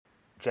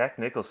Jack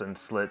Nicholson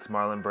slits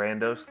Marlon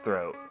Brando's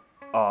throat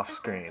off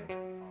screen.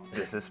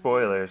 This is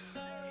spoilers.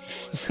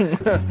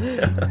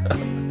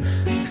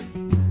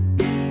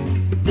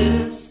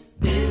 This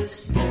is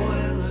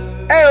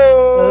spoiler.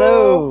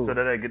 Hello. So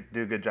did I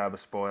do a good job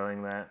of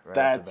spoiling that? Right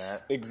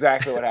That's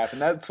exactly what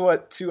happened. That's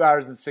what 2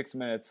 hours and 6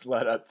 minutes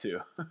led up to.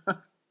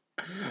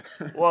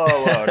 Whoa,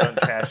 don't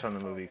trash on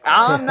the movie.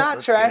 I'm not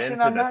Let's get trashing.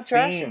 into I'm the not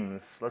trashing.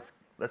 themes.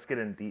 Let's get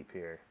in deep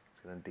here. Let's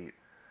get in deep.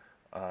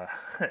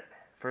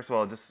 First of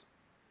all, just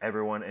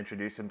everyone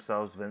introduce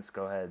themselves. Vince,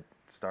 go ahead.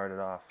 Start it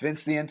off.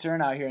 Vince the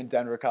intern out here in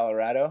Denver,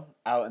 Colorado,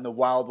 out in the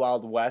wild,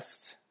 wild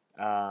west.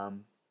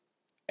 And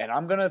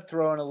I'm going to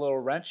throw in a little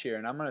wrench here,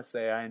 and I'm going to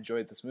say I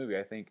enjoyed this movie.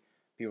 I think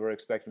people were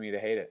expecting me to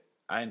hate it.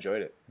 I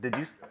enjoyed it. Did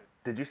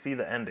you see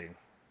the ending?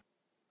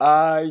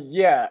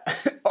 Yeah.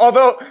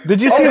 Although,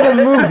 did you see the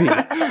movie?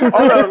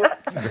 Although,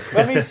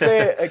 let me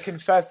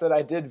confess that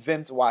I did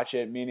Vince watch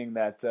it, meaning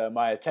that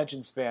my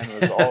attention span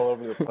was all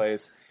over the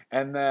place.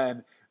 And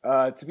then,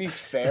 to be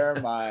fair,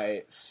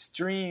 my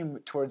stream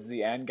towards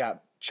the end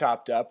got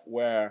chopped up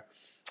where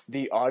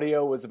the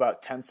audio was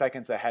about 10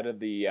 seconds ahead of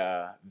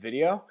the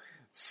video.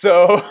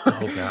 So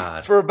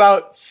for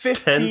about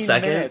 15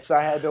 minutes,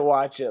 I had to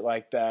watch it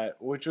like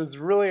that, which was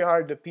really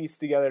hard to piece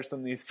together some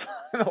of these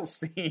final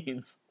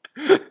scenes.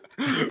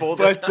 Full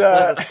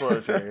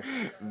disclosure,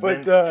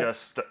 Vince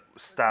just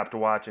stopped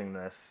watching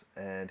this,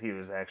 and he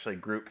was actually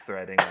group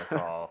threading us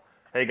all.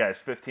 Hey guys,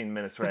 15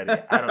 minutes ready.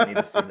 I don't need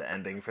to see the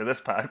ending for this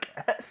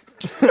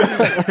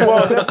podcast.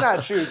 Well, that's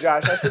not true,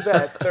 Josh. I said that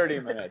at 30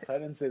 minutes. I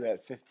didn't say that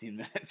at 15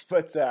 minutes.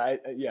 But I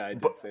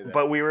did say that.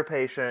 But we were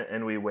patient,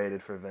 and we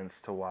waited for Vince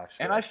to watch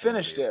it. And I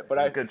finished it, but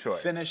I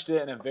finished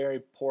it in a very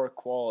poor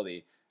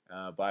quality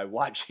by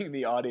watching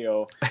the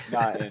audio,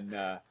 not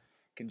in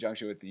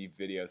conjunction with the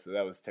video. So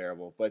that was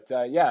terrible. But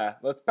yeah,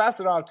 let's pass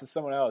it on to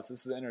someone else.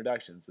 This is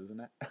introductions,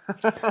 isn't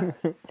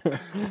it?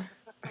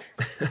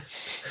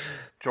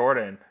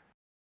 Jordan.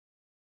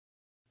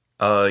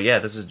 Yeah,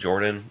 this is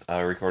Jordan,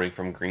 recording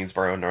from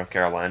Greensboro, North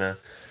Carolina.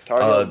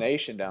 Target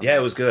Nation down there. Yeah,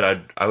 it was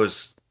good. I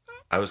was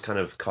kind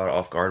of caught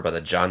off guard by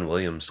the John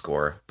Williams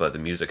score, but the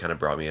music kind of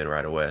brought me in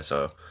right away.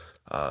 So,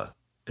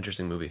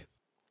 interesting movie.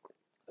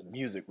 The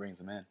music brings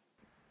them in.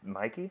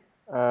 Mikey?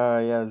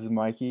 Yeah, this is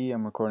Mikey.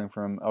 I'm recording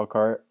from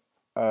Elkhart.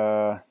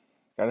 Gotta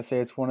say,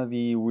 it's one of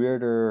the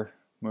weirder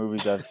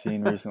movies I've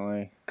seen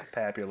recently.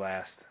 Pap, you're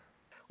last.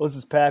 Well, this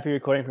is Pappy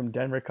recording from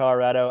Denver,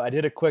 Colorado. I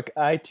did a quick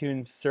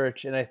iTunes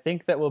search, and I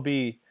think that will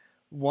be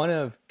one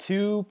of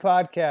 2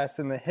 podcasts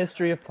in the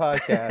history of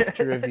podcasts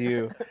to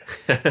review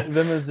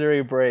the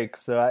Missouri Break.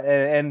 So,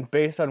 and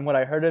based on what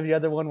I heard of the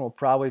other one, will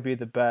probably be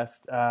the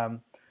best. I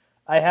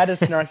had a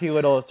snarky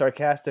little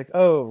sarcastic,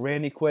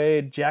 Randy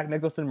Quaid, Jack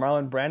Nicholson,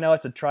 Marlon Brando.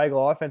 It's a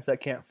triangle offense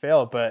that can't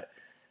fail, but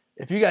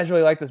if you guys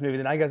really like this movie,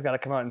 then I guys got to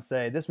come out and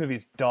say this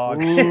movie's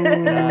dog shit.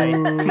 I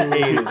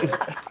hated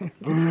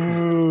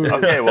it.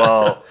 Okay,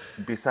 well,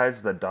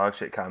 besides the dog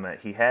shit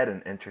comment, he had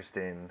an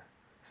interesting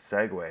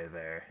segue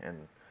there.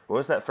 And what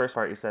was that first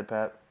part you said,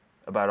 Pat?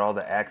 About all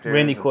the actors?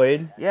 Randy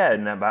Quaid? Yeah,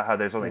 and about how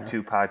there's only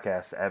 2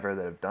 podcasts ever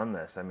that have done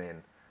this. I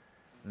mean,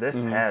 this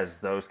has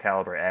those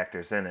caliber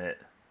actors in it.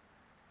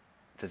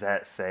 Does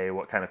that say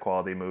what kind of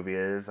quality movie it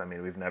is? I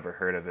mean, we've never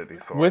heard of it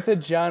before. With a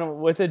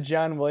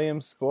John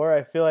Williams score,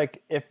 I feel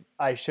like if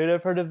I should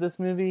have heard of this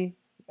movie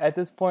at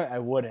this point, I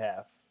would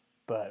have.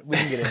 But we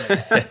can get into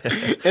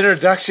that.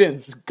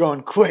 Introductions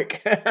going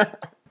quick.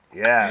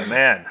 Yeah,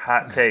 man,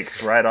 hot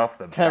takes right off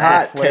the bat.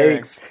 Hot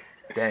takes.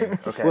 Dang,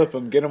 okay. Flip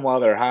them, get them while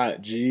they're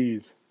hot.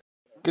 Jeez.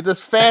 Get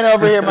this fan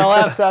over here. My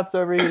laptop's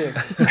overheating.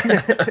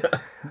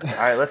 All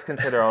right, let's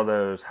consider all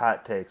those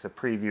hot takes a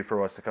preview for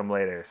what's to come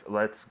later. So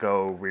let's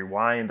go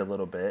rewind a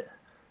little bit.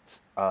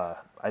 I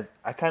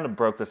kind of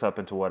broke this up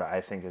into what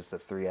I think is the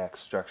 3-act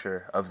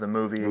structure of the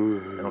movie,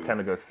 and I'll kind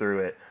of go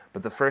through it.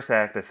 But the first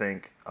act, I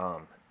think,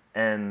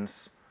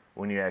 ends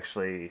when you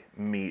actually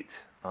meet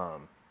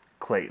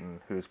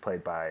Clayton, who's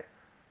played by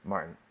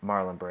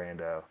Marlon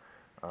Brando.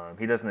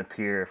 He doesn't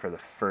appear for the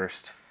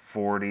first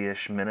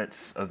 40-ish minutes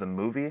of the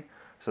movie.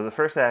 So the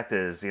first act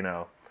is,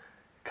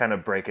 kind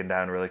of breaking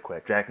down really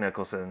quick. Jack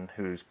Nicholson,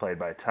 who's played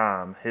by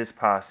Tom,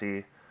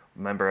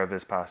 member of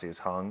his posse is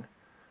hung.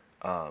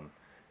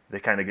 They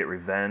kind of get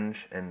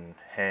revenge and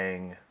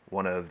hang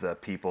one of the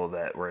people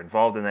that were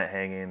involved in that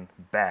hanging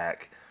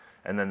back,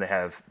 and then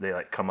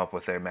they come up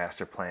with their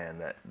master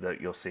plan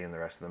that you'll see in the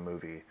rest of the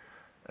movie.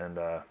 And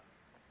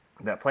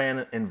that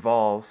plan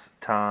involves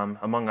Tom,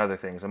 among other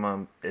things.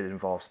 It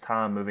involves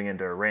Tom moving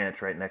into a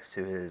ranch right next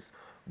to his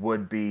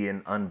would-be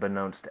and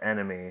unbeknownst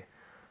enemy,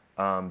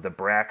 the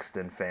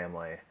Braxton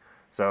family.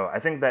 So I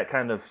think that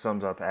kind of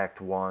sums up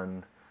Act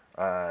 1.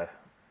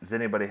 Does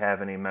anybody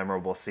have any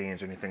memorable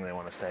scenes or anything they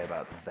want to say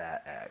about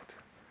that act?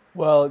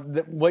 Well,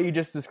 what you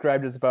just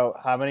described is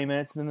about how many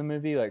minutes in the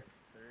movie? Like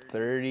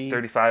 30?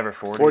 35 or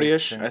 40?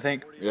 40-ish, I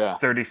think. Yeah.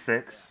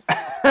 36.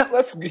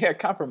 Let's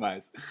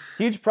compromise.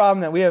 Huge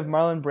problem that we have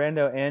Marlon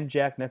Brando and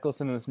Jack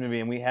Nicholson in this movie,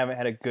 and we haven't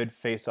had a good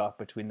face-off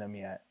between them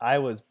yet. I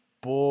was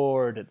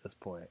bored at this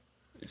point.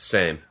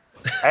 Same.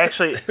 I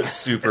actually,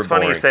 Super it's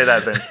funny you boring. say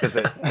that, Vince, because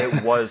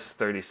it was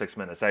 36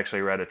 minutes. I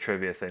actually read a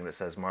trivia thing that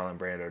says Marlon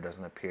Brando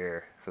doesn't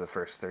appear for the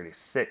first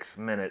 36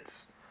 minutes.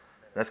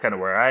 That's kind of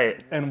where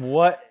And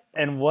what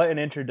an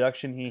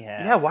introduction he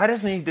has. yeah, why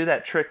doesn't he do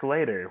that trick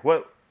later?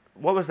 What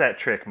was that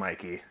trick,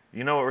 Mikey?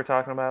 You know what we're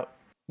talking about?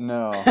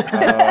 No.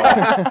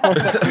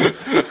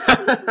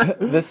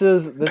 This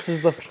is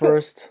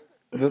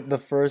the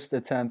first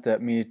attempt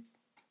at me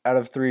out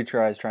of 3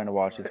 tries trying to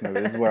watch this movie.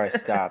 This is where I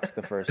stopped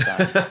the first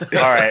time.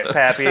 All right,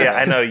 Pappy,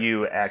 I know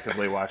you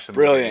actively watched the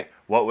movie. Brilliant.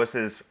 What was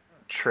his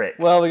trick?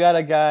 Well, we got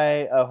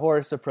a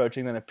horse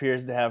approaching that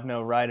appears to have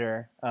no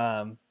rider.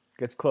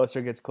 Gets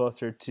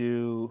closer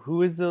to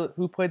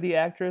who played the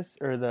actress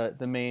or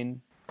the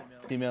main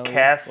female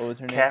lead? What was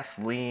her name?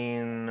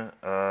 Kathleen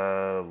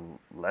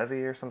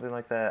Levy or something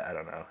like that. I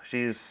don't know.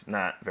 She's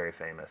not very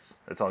famous.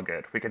 It's all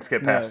good. We can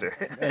skip past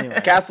her.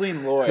 Anyway,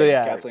 Kathleen Lloyd. so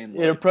yeah, Kathleen it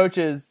Lloyd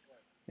approaches.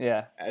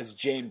 Yeah, as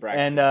Jane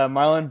Braxton. and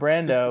Marlon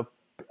Brando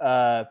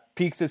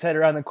peeks his head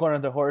around the corner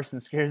of the horse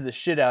and scares the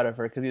shit out of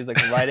her because he was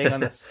like riding on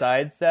the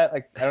side set.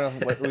 Like, I don't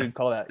know what we'd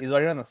call that. He's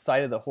riding on the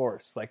side of the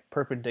horse, like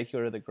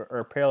perpendicular to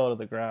or parallel to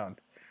the ground.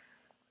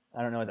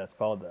 I don't know what that's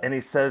called though. And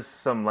he says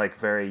some like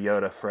very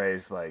Yoda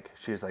phrase, like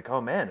she's like,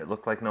 "Oh man, it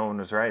looked like no one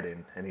was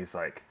riding," and he's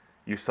like,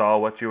 "You saw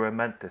what you were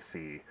meant to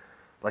see."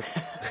 Like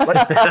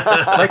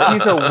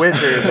he's a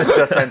wizard that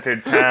just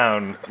entered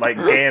town, like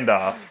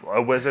Gandalf,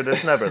 a wizard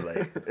is never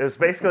late. It was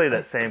basically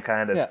that same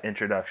kind of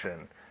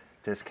introduction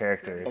to his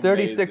character.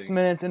 36 Amazing.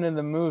 minutes into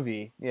the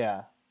movie,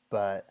 yeah,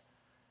 but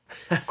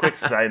Quick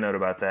side note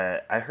about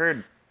that: I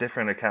heard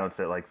different accounts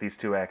that like these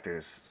two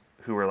actors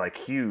who were like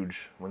huge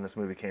when this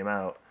movie came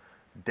out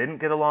didn't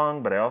get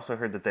along, but I also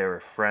heard that they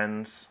were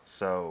friends.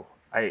 So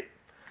I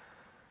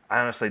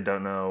honestly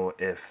don't know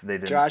if they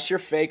didn't. Josh, you're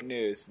fake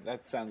news.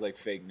 That sounds like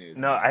fake news.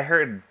 No, man. I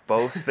heard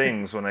both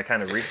things when I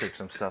kind of researched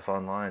some stuff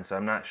online, so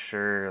I'm not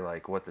sure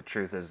like what the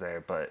truth is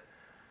there. But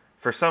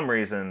for some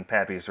reason,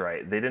 Pappy's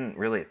right. They didn't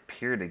really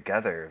appear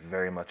together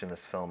very much in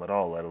this film at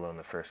all, let alone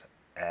the first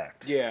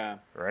act. Yeah.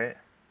 Right?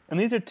 and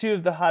these are two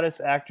of the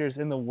hottest actors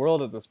in the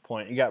world at this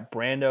point. You got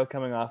Brando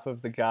coming off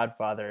of The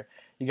Godfather.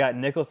 You got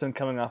Nicholson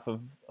coming off of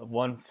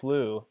One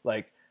Flew,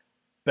 like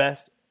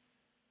best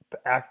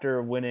actor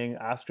winning,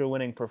 Oscar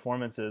winning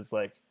performances,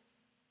 like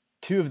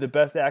two of the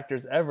best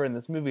actors ever in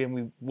this movie, and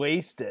we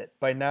waste it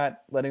by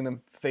not letting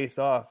them face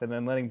off and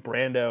then letting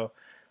Brando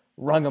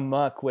run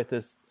amok with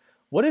this.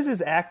 What is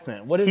his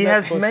accent? What is He that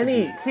has supposed to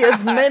many. be? He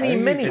has many.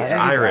 It's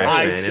Irish,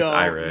 I man. It's don't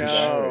Irish.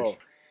 know.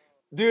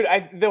 Dude,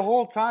 the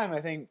whole time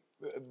I think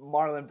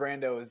Marlon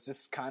Brando was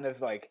just kind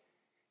of like,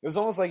 it was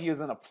almost like he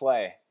was in a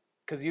play,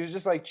 because he was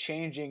just like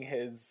changing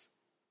his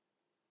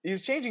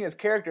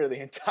character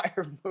the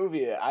entire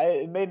movie.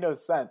 It made no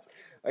sense.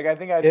 Like, I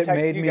think I It texted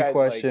made you me guys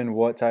question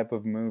what type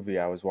of movie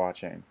I was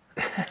watching.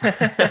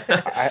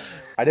 I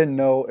didn't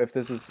know if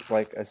this was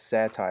like a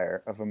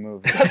satire of a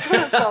movie. That's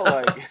what it felt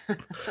like.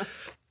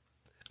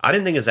 I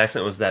didn't think his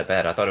accent was that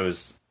bad. I thought it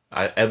was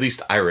at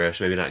least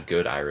Irish, maybe not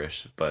good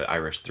Irish, but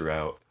Irish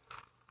throughout.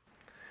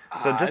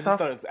 So I just just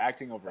thought his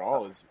acting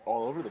overall was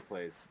all over the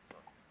place.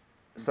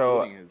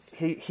 So including his-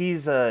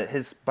 he's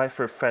his by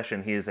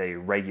profession he is a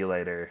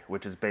regulator,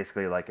 which is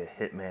basically like a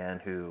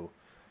hitman who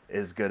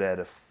is good at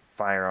a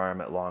firearm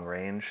at long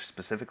range,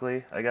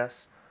 specifically, I guess.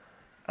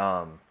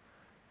 I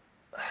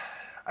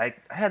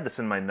had this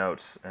in my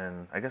notes,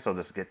 and I guess I'll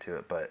just get to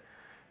it. But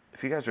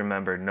if you guys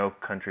remember, No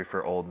Country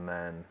for Old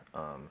Men,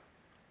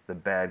 the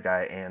bad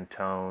guy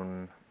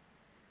Antone,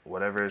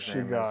 whatever his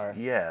name Sugar.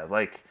 is, yeah,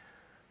 like.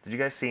 Did you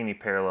guys see any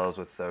parallels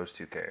with those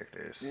two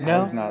characters? No.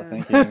 I was not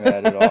thinking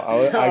that at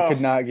all. I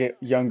could not get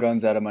Young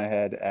Guns out of my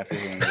head after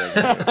hearing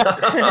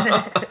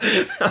that.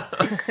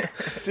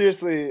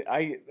 Seriously,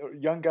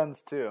 Young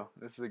Guns 2.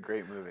 This is a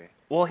great movie.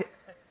 Well,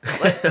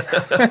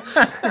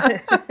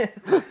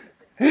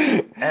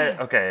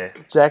 okay.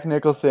 Jack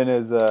Nicholson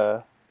is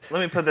Let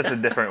me put this a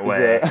different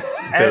way.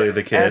 Billy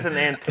the Kid. As an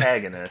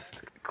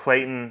antagonist,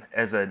 Clayton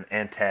as an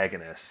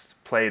antagonist,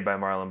 played by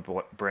Marlon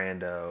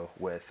Brando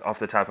with, off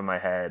the top of my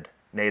head,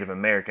 Native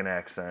American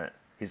accent.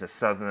 He's a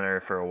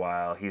Southerner for a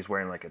while. He's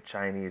wearing like a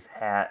Chinese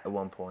hat at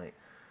one point.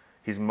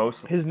 He's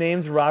mostly His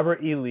name's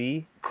Robert E.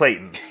 Lee.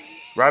 Clayton.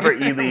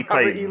 Robert E. Lee Clayton.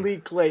 Robert E. Lee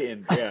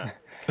Clayton, yeah.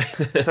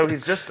 So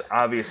he's just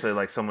obviously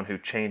like someone who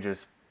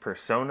changes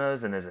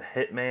personas and is a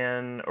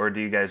hitman, or do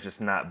you guys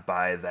just not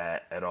buy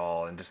that at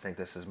all and just think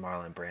this is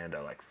Marlon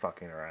Brando like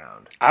fucking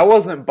around? I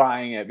wasn't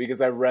buying it because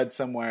I read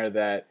somewhere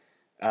that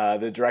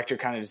the director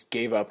kind of just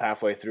gave up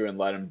halfway through and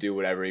let him do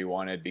whatever he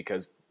wanted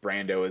because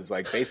Brando is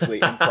like basically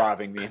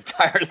improving the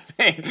entire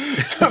thing.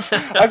 So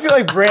I feel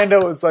like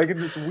Brando was like in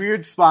this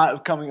weird spot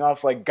of coming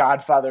off like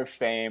Godfather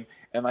fame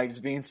and like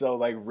just being so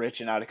like rich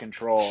and out of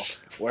control,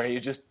 where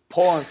he's just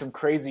pulling some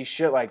crazy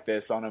shit like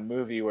this on a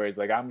movie where he's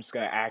like, I'm just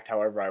gonna act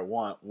however I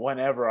want,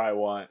 whenever I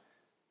want,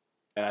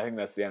 and I think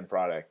that's the end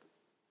product.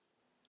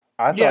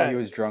 I thought Yeah. he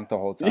was drunk the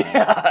whole time.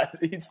 Yeah,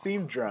 he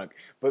seemed drunk,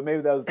 but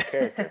maybe that was the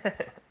character.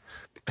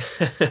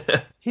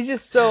 He's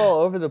just so all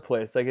over the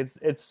place. Like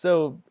it's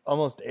so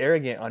almost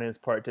arrogant on his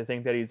part to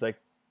think that he's like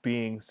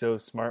being so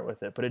smart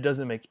with it, but it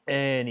doesn't make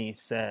any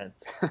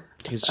sense.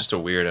 He's just a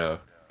weirdo.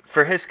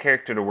 For his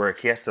character to work,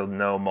 he has to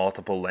know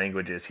multiple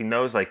languages. He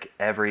knows like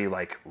every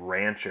like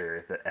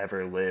rancher that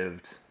ever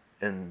lived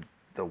in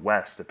the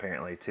West,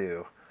 apparently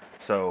too.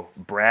 So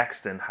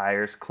Braxton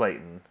hires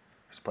Clayton,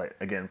 who's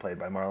played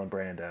by Marlon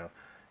Brando,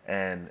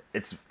 and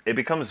it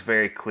becomes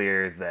very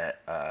clear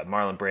that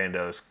Marlon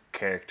Brando's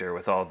character,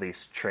 with all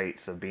these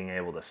traits of being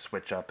able to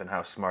switch up and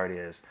how smart he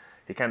is,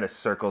 he kind of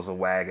circles the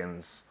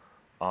wagons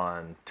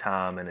on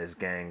Tom and his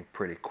gang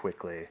pretty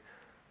quickly.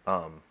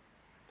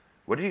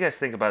 What do you guys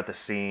think about the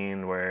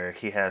scene where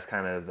he has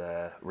kind of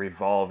the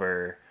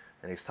revolver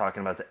and he's talking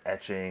about the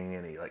etching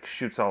and he like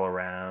shoots all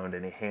around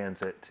and he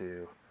hands it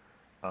to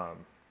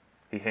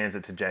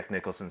Jack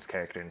Nicholson's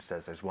character and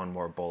says there's one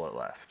more bullet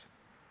left?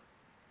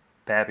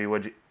 Pappy,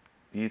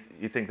 you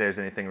think there's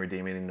anything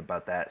redeeming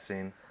about that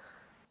scene?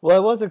 Well, I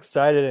was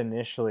excited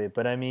initially,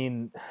 but I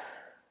mean,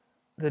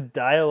 the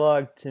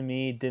dialogue to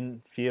me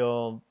didn't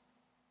feel.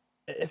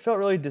 It felt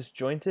really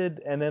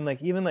disjointed, and then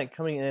like even like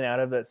coming in and out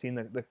of that scene,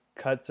 the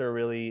cuts are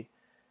really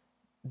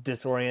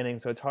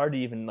disorienting. So it's hard to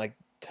even like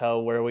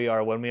tell where we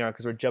are when we are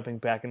because we're jumping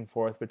back and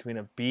forth between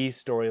a B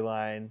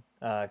storyline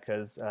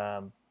because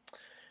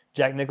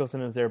Jack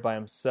Nicholson is there by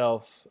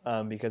himself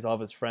because all of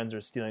his friends are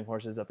stealing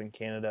horses up in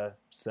Canada.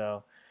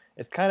 So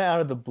it's kind of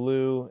out of the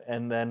blue,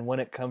 and then when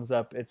it comes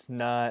up, it's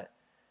not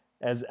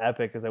as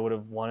epic as I would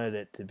have wanted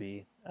it to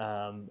be.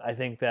 I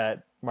think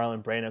that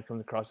Marlon Brando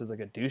comes across as like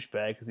a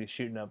douchebag because he's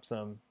shooting up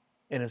some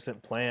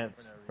innocent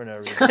plants for no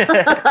reason.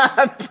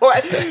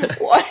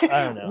 What?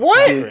 I don't know.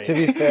 What? To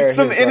be fair,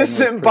 Some his run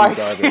was innocent pretty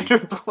bystander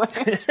garbage.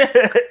 plants.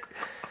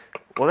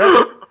 Well,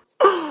 that's,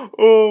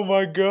 Oh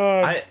my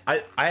god.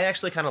 I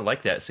actually kind of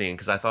like that scene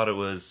because I thought it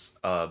was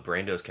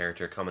Brando's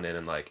character coming in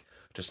and like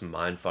just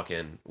mind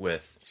fucking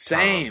with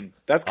Same.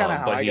 That's kind of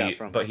how but I he, got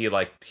from. But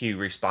he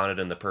responded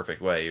in the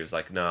perfect way. He was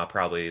like, "Nah,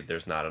 probably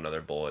there's not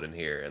another bullet in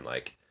here," and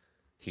like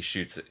he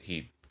shoots it.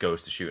 He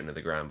goes to shoot into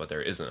the ground, but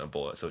there isn't a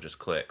bullet, so it just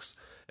clicks.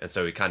 And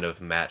so he kind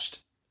of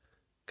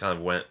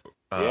went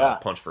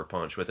punch for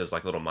punch with his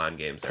like little mind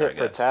games there. Tit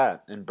for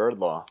tat in Bird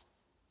Law.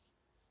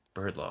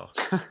 Bird Law,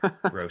 he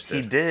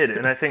roasted. did,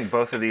 and I think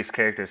both of these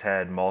characters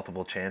had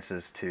multiple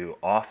chances to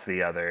off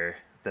the other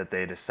that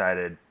they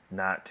decided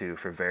not to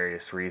for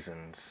various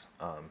reasons.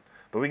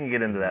 But we can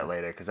get into that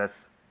later because that's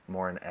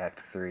more in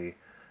Act 3.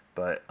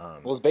 But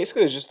Well, it's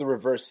basically just the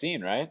reverse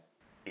scene, right?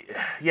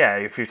 yeah,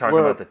 if you're talking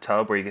about the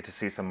tub where you get to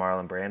see some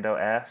Marlon Brando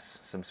ass,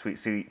 some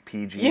sweet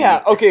PG.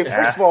 Yeah. Okay. First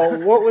ass. of all,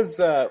 what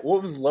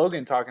was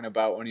Logan talking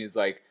about when he's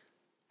like,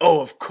 "Oh,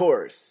 of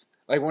course."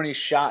 Like when he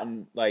shot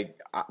and like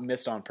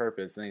missed on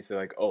purpose, and then he said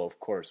like, "Oh, of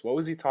course." What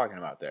was he talking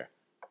about there?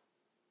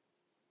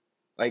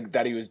 Like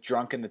that he was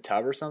drunk in the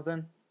tub or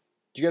something?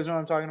 Do you guys know what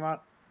I'm talking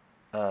about?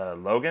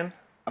 Logan?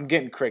 I'm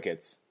getting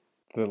crickets.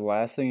 The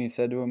last thing he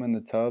said to him in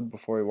the tub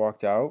before he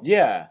walked out,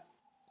 Yeah.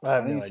 I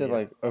have I think no he said idea.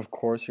 like, "Of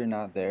course you're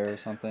not there" or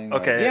something.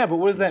 Okay. Yeah, but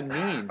what does that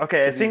mean?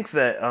 Okay, I 'Cause think he's-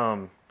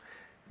 that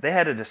they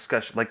had a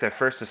discussion, like their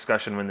first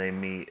discussion when they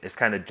meet is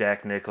kind of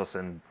Jack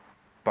Nicholson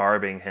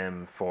barbing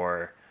him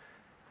for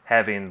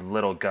having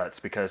little guts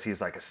because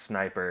he's like a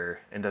sniper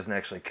and doesn't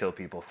actually kill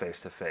people face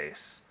to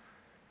face.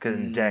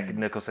 Because Jack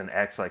Nicholson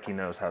acts like he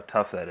knows how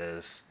tough that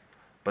is,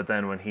 but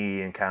then when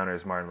he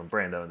encounters Marlon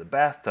Brando in the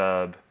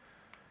bathtub,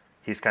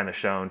 he's kind of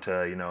shown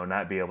to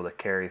not be able to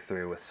carry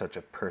through with such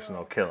a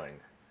personal killing.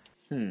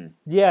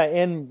 Yeah,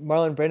 and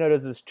Marlon Brando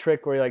does this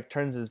trick where he like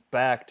turns his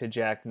back to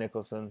Jack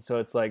Nicholson. So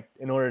it's like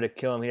in order to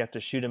kill him, you have to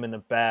shoot him in the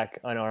back,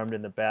 unarmed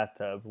in the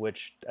bathtub,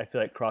 which I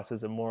feel like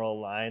crosses a moral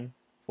line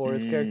for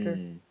his character.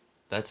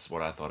 That's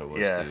what I thought it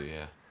was Yeah. too.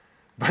 Yeah.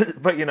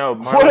 But Marlon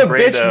What a Brando,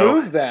 bitch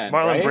move then,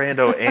 Marlon right?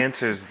 Brando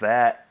answers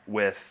that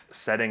with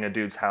setting a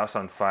dude's house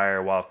on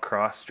fire while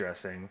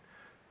cross-dressing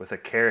with a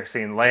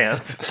kerosene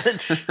lamp,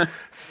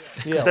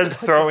 Yeah, then what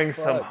the throwing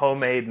fuck? some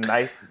homemade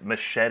knife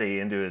machete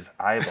into his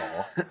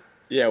eyeball.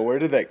 Yeah, where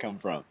did that come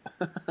from?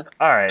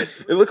 All right,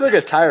 It looked like a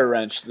tire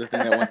wrench, the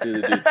thing that went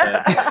through the dude's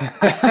head.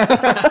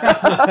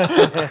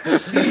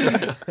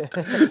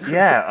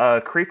 yeah.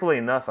 Creepily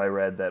enough, I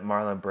read that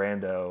Marlon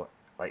Brando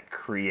like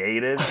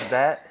created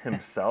that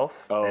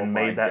himself Oh and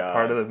my made that God.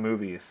 part of the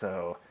movie.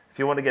 So if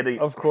you want to get a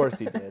Of course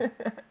he did.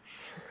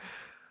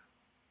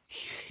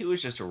 He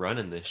was just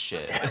running this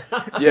shit.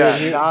 Yeah,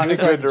 He not in a was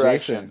good like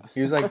direction. Jason.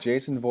 He was like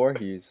Jason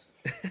Voorhees,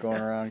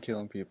 going around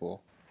killing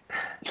people.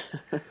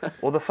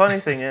 Well, the funny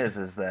thing is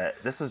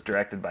that this was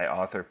directed by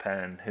Arthur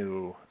Penn,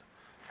 who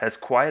has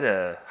quite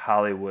a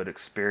Hollywood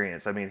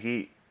experience. I mean,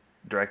 he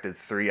directed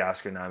 3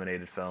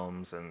 Oscar-nominated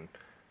films and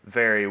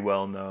very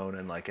well known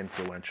and like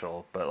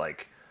influential. But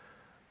like,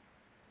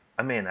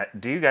 I mean,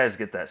 do you guys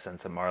get that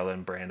sense that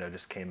Marlon Brando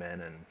just came in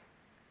and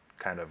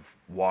kind of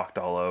walked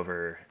all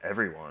over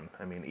everyone?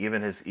 I mean,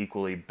 even his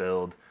equally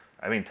billed.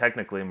 I mean,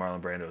 technically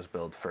Marlon Brando was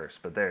billed first,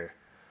 but their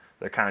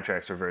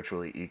contracts are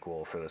virtually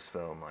equal for this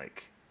film.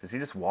 Like, does he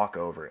just walk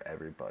over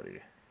everybody?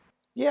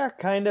 Yeah,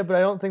 kind of, but I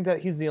don't think that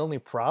he's the only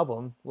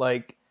problem.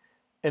 Like,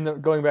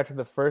 going back to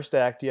the first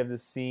act, you have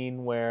this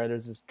scene where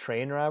there's this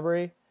train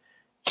robbery,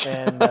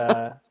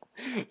 and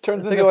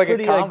Turns It's into like like a a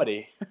pretty, like-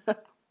 comedy.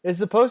 it's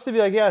supposed to be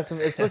like it's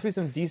supposed to be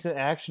some decent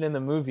action in the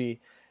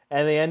movie,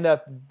 and they end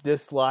up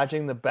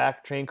dislodging the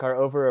back train car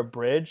over a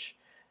bridge.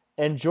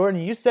 And Jordan,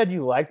 you said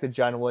you liked the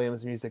John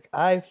Williams music.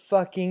 I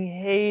fucking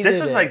hated it.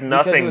 This was like because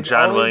nothing it was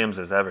John always- Williams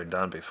has ever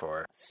done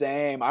before.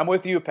 Same. I'm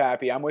with you,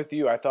 Pappy. I'm with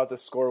you. I thought the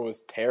score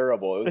was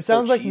terrible. It was It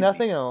sounds so like cheesy.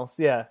 nothing else,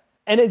 yeah.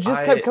 And it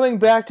just I- kept coming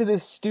back to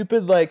this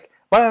stupid like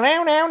stupid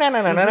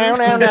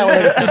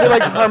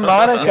like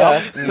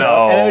harmonica.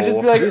 No. And it would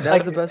just be like, Dude,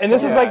 that's the best and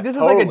this part. is like this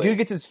is like a totally. dude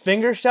gets his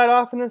finger shot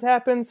off and this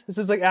happens. This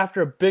is like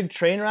after a big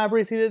train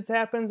robbery scene that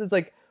happens. It's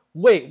like,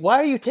 wait, why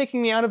are you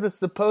taking me out of the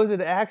supposed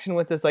action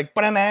with this like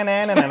No.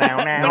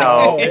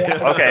 no?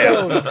 Okay.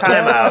 So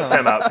Time out. dumb.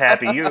 Time out.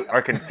 Pappy, you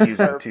are confusing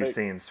two Perfect.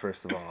 scenes,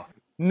 first of all.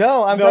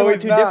 No, I'm No, talking about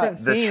he's two not. different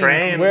The scenes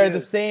train- where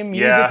the same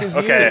music Yeah. is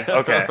Okay. used.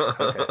 Okay.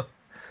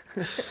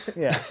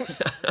 Yeah.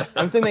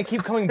 I'm saying they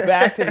keep coming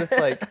back to this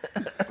like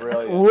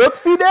Brilliant.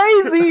 whoopsie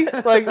daisy.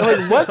 Like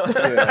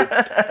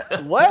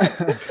what?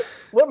 What?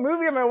 What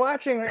movie am I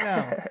watching right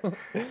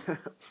now?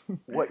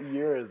 What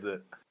year is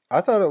it?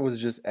 I thought it was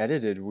just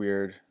edited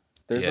weird.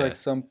 There's Yeah. like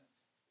some.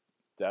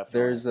 Definitely.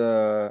 There's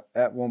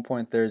at one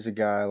point there's a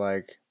guy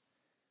like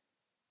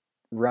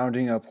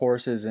rounding up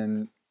horses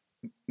and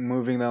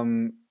moving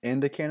them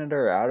into Canada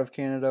or out of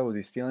Canada. Was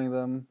he stealing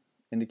them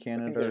into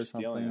Canada they're or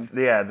stealing something?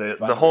 them. Yeah,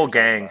 If I the know whole what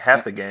you're talking gang, about.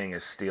 half the gang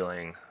is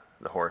stealing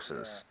the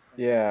horses.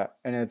 Yeah,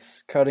 and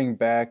it's cutting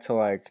back to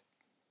like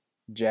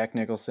Jack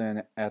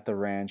Nicholson at the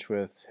ranch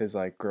with his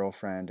like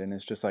girlfriend, and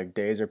it's just like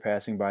days are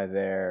passing by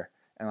there,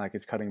 and like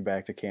it's cutting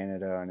back to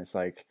Canada, and it's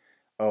like,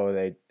 oh,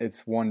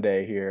 it's one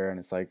day here, and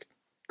it's like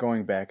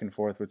going back and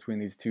forth between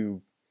these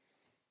two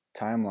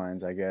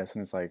timelines, I guess,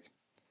 and it's like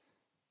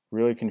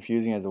really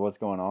confusing as to what's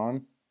going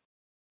on.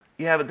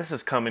 Yeah, but this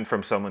is coming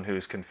from someone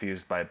who's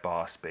confused by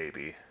Boss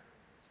Baby.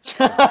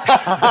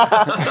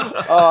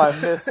 Oh, I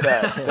missed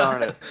that.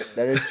 Darn it.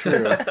 That is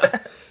true.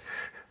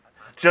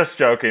 Just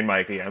joking,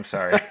 Mikey. I'm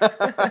sorry.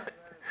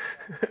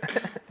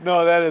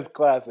 No, that is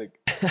classic.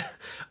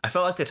 I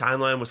felt like the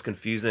timeline was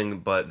confusing,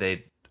 but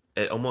it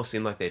almost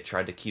seemed like they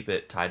tried to keep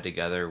it tied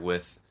together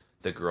with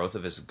the growth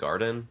of his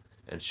garden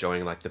and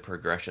showing like the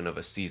progression of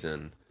a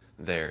season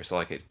there. So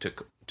like it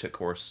took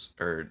course,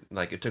 or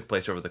like it took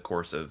place over the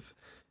course of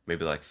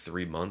maybe like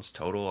 3 months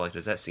total. Like,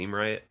 does that seem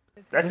right?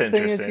 That's The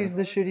thing interesting. is, he's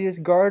the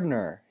shittiest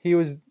gardener. It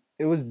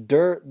was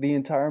dirt the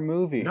entire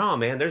movie. No,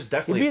 man, there's Maybe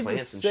definitely it's a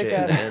plants and sick shit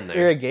in the ass end there.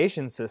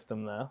 irrigation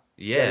system though.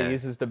 That Yeah. he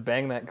uses to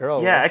bang that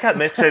girl. Yeah, I with. got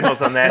mixed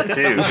signals on that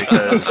too,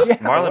 because Yeah,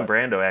 Marlon what?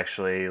 Brando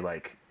actually,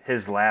 like,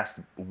 his last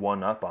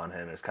one up on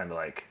him is kind of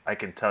like, I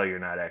can tell you're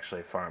not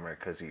actually a farmer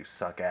because you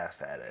suck ass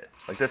at it.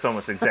 Like, that's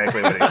almost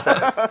exactly what he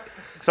says.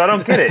 So I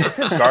don't get it. Is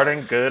his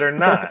garden good or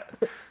not?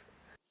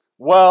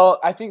 Well,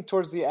 I think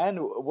towards the end,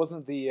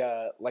 wasn't the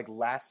like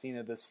last scene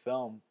of this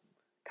film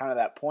kind of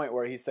that point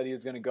where he said he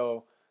was going to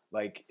go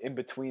like in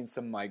between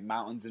some like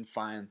mountains and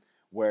find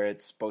where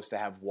it's supposed to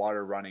have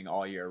water running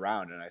all year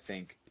round. And I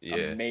think Yeah.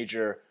 a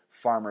major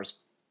farmer's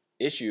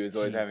issue is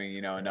always having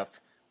enough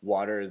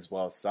water as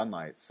well as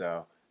sunlight.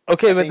 So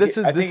Okay, I but think this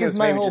I think is it's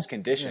my maybe whole just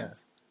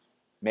conditions.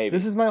 Maybe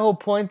This is my whole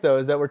point, though,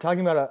 is that we're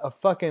talking about a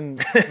fucking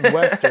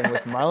western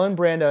with Marlon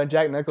Brando and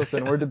Jack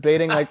Nicholson. We're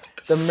debating like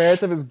the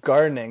merits of his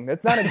gardening.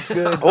 That's not a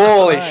good.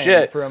 holy sign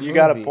shit. For a You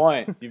got a movie.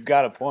 point. You've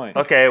got a point.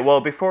 Okay,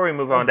 well, before we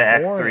move on to That's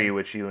Act boring. 3,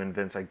 which you and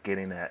Vince are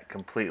getting at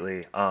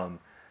completely,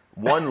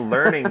 one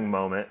learning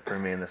moment for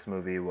me in this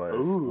movie was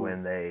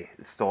when they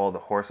stole the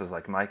horses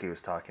like Mikey was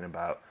talking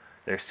about.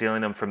 They're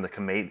stealing them from the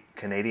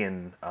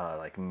Canadian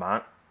like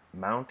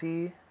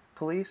Mountie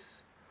police.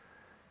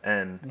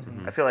 And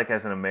I feel like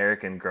as an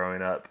American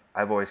growing up,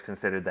 I've always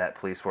considered that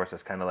police force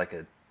as kind of like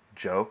a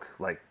joke.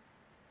 Like,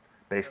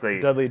 basically...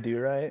 Dudley Do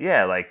Right.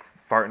 Yeah, like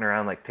farting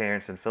around like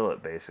Terrence and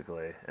Phillip,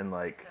 basically. And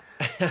like,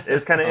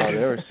 it's kind of Oh,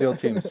 they were SEAL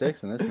Team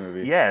 6 in this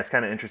movie. yeah, it's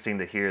kind of interesting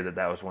to hear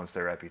that was once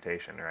their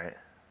reputation, right?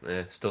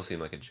 Still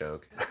seemed like a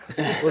joke.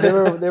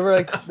 Well, they were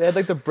like they had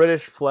like the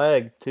British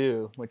flag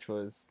too, which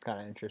was kind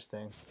of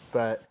interesting.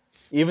 But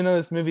even though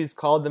this movie's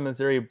called The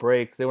Missouri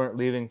Breaks, they weren't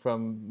leaving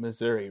from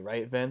Missouri,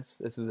 right, Vince?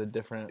 This is a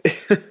different.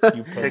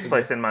 You Takes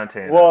place in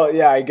Montana. Well,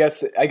 yeah, I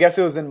guess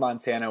it was in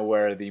Montana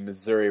where the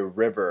Missouri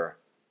River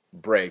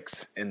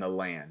breaks in the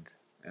land,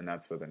 and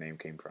that's where the name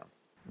came from.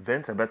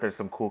 Vince, I bet there's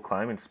some cool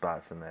climbing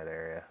spots in that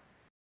area.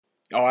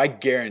 Oh, I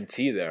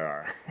guarantee there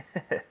are.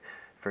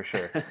 For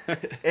sure.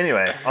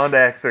 Anyway, on to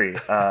Act 3.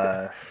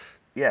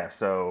 Yeah,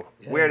 so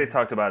we already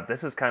talked about,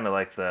 this is kind of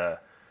like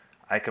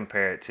I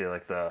compare it to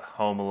like the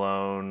Home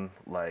Alone,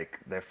 like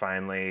they're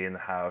finally in the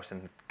house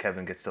and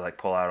Kevin gets to like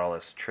pull out all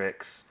his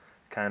tricks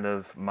kind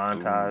of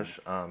montage.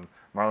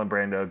 Marlon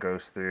Brando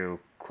goes through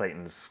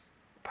Clayton's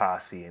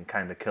posse and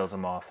kind of kills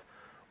them off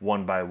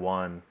one by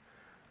one.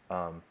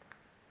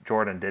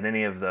 Jordan, did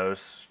any of those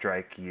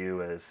strike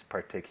you as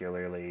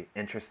particularly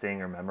interesting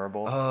or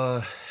memorable?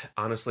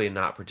 Honestly,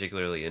 not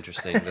particularly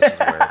interesting.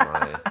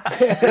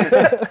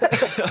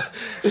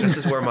 This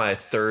is where my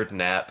third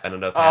nap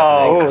ended up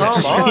happening. Oh,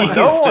 come on.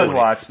 No one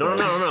watched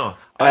No.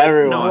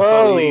 Everyone. No, I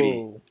fell asleep.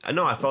 Whoa. I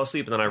know I fell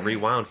asleep and then I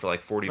rewound for like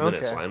 40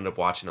 minutes, so Okay. I ended up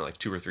watching it like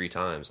 2 or 3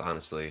 times.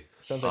 Honestly,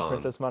 Sounds like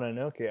Princess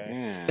Mononoke.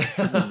 Yeah.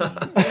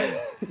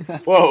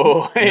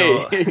 Whoa!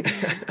 Hey.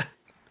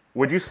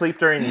 Would you sleep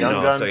during Young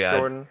No, Guns, so yeah,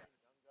 Jordan?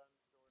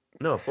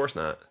 no, of course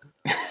not.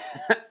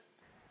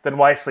 Then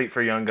why sleep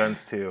for Young Guns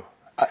too?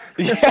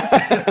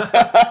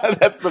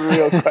 That's the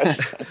real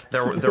question.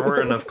 There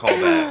weren't enough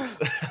callbacks.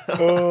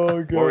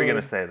 Oh god. What were you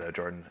gonna say though,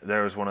 Jordan?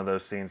 There was one of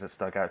those scenes that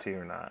stuck out to you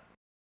or not?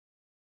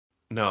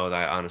 No,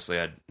 that honestly,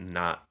 I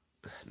not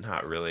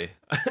really.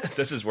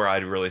 This is where I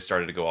really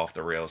started to go off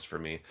the rails for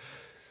me.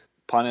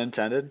 Pun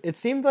intended. It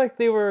seemed like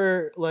they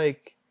were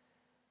like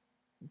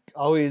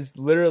always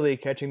literally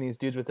catching these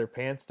dudes with their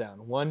pants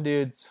down. One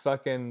dude's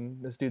fucking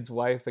this dude's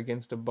wife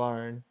against a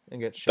barn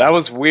and gets shot. That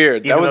was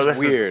weird. That was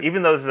weird.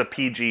 Even though this is a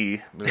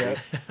PG movie. Yeah.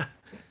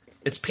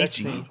 It's Sex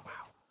PG. scene.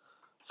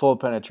 Full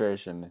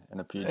penetration in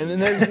a PG. And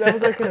then that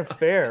was like an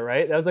affair,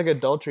 right? That was like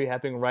adultery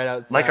happening right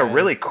outside. Like a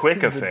really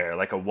quick affair,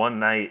 like a one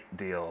night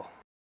deal.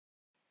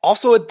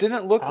 Also, it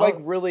didn't look like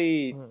How-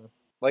 really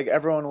like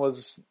everyone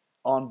was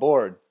on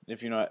board.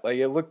 If you know, like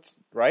it looked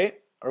right,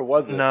 or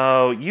was it?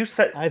 No, you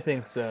said I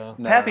think so.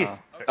 No. Pappy.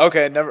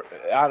 Okay, never.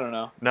 I don't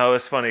know. No,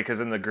 it's funny because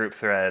in the group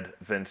thread,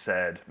 Vince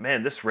said,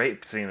 "Man, this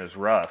rape scene is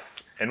rough,"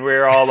 and we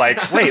were all like,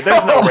 "Wait,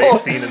 there's no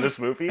rape scene in this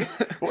movie.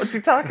 What's he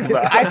talking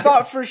about?" I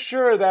thought for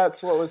sure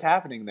that's what was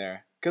happening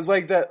there, because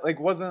like that, like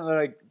wasn't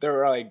like there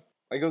were like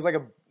it was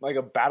like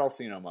a battle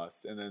scene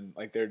almost, and then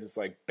like they're just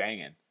like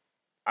banging.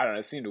 I don't know.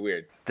 It seemed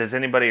weird. Does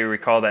anybody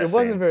recall that? It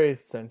wasn't scene? very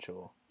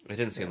sensual. It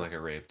didn't seem like a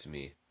rape to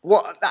me.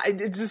 Well,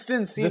 it just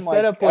didn't seem The like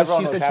setup was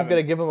everyone she was said she's having.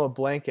 gonna give him a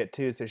blanket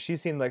too, so she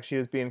seemed like she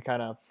was being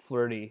kind of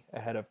flirty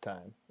ahead of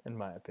time, in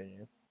my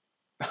opinion.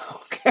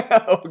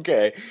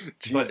 Okay.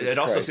 Jesus But it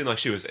also Christ. seemed like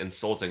she was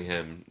insulting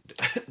him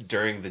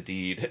during the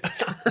deed.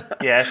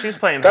 Yeah, she's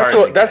playing That's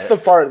hard. what. That's the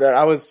part that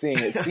I was seeing.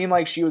 It seemed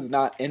like she was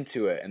not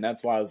into it, and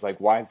that's why I was like,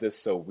 "Why is this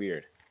so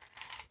weird?"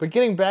 But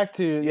getting back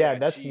to Yeah,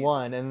 that's Jesus.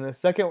 one, and the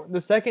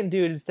second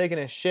dude is taking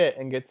a shit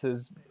and gets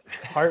his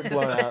heart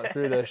blown out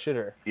through the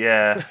shitter.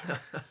 Yeah,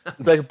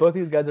 It's like both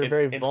these guys are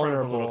very in front of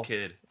a vulnerable. little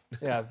kid.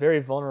 Yeah, very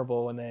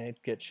vulnerable when they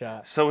get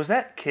shot. so was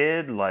that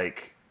kid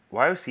like?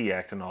 Why was he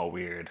acting all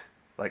weird?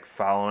 Like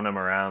following him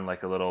around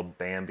like a little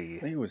Bambi. I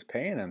think he was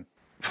paying him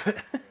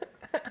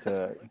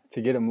to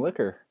get him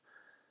liquor.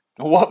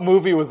 What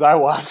movie was I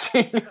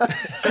watching?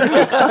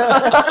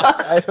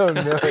 I don't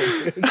know.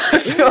 dude. I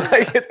feel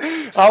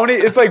like how many?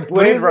 It's like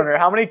Blade Runner.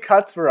 How many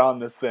cuts were on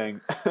this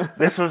thing?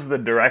 This was the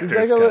director's He's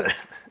like a cut.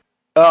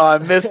 Oh, I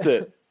missed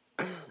it.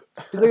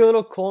 He's like a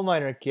little coal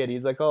miner kid.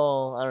 He's like,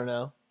 oh, I don't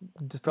know.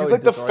 Just He's probably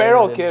like the disoriented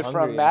feral and kid hungry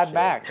from and Mad shit.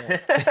 Max.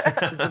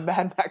 Yeah. He's the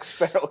Mad Max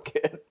feral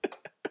kid.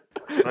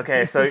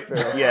 Okay, so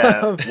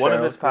yeah, one of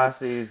Feral his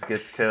posses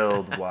gets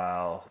killed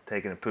while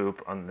taking a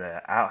poop on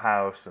the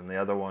outhouse, and the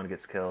other one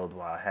gets killed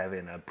while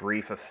having a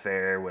brief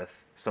affair with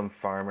some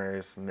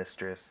farmer's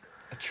mistress.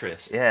 A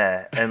tryst.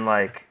 Yeah, and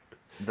like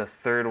the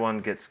third one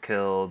gets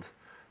killed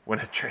when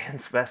a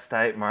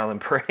transvestite Marlon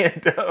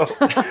Brando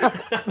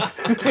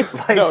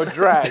like, No,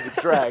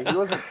 drag. He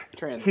wasn't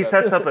trans. he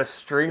sets up a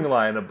string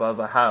line above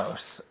a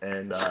house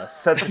and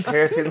sets a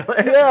kerosene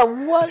lamp, Yeah,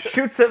 what?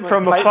 shoots it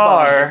from pipe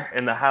afar,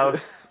 and the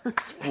house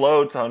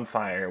explodes on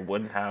fire.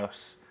 Wooden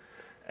house,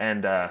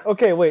 and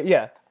Okay, wait,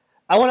 yeah.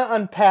 I want to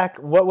unpack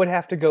what would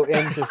have to go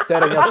into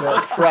setting up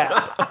a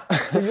trap.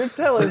 So you're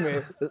telling me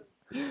that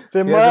He has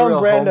a Marlon real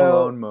Home Brando,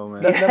 Alone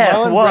moment. that Yeah, it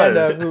Marlon was.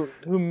 Brando,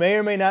 who may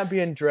or may not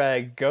be in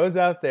drag, goes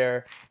out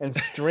there and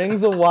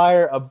strings a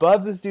wire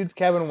above this dude's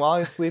cabin while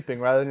he's sleeping,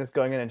 rather than just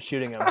going in and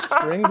shooting him.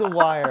 Strings a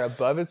wire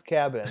above his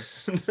cabin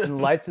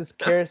and lights this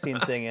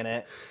kerosene thing in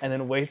it, and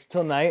then waits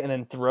till night and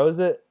then throws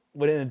it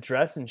in a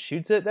dress and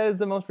shoots it. That is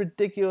the most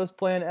ridiculous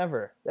plan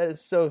ever. That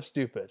is so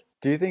stupid.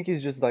 Do you think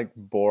he's just like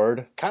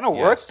bored? Kind of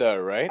Yes. worked though,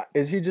 right?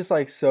 Is he just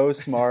like so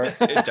smart?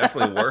 It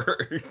definitely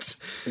worked.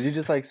 Is he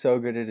just like so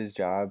good at his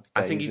job?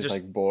 I that think he's he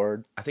just- like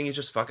bored. I think he's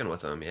just fucking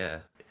with him, yeah.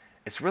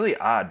 it's really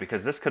odd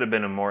because this could have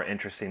been a more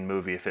interesting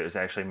movie if it was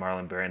actually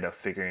Marlon Brando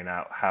figuring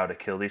out how to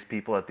kill these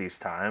people at these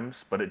times,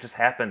 but it just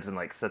happens in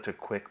like such a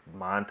quick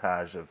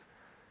montage of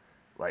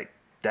like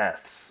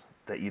deaths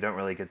that you don't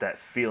really get that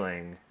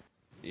feeling.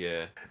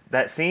 Yeah.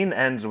 That scene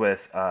ends with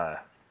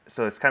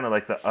so it's kind of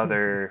like the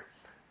other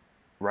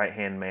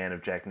right-hand man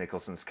of Jack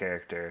Nicholson's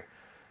character,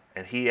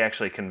 and he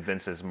actually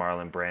convinces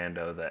Marlon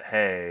Brando that,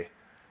 hey,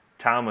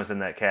 Tom was in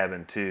that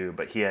cabin too,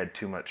 but he had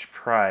too much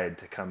pride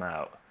to come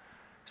out.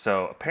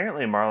 So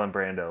apparently Marlon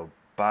Brando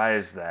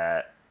buys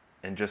that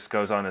and just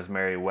goes on his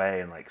merry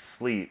way and like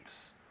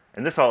sleeps.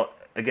 And this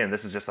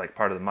is just like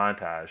part of the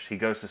montage. He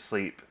goes to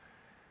sleep,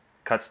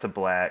 cuts to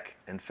black,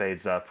 and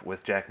fades up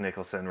with Jack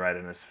Nicholson right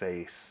in his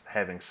face,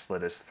 having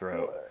slit his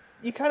throat.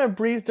 You kind of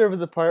breezed over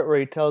the part where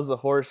he tells the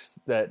horse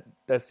that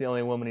that's the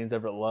only woman he's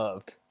ever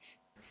loved.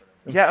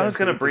 Yeah, I was Since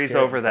going to it's a breeze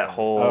character. over that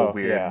whole Oh,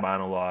 weird yeah.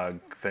 monologue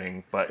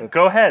thing, but It's-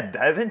 go ahead,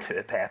 dive into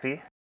it,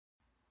 Pappy.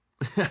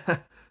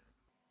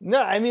 No,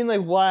 I mean,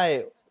 like,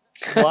 why?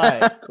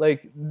 Why?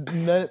 like,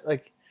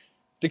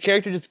 the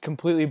character just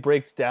completely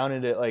breaks down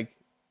into, like,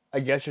 I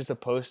guess you're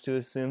supposed to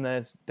assume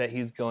that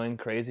he's going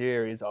crazy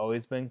or he's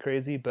always been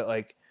crazy, but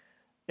like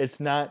it's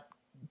not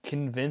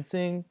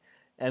convincing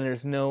and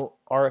there's no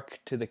arc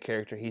to the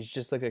character. He's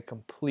just like a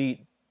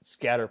complete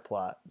scatter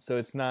plot. So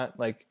it's not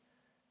like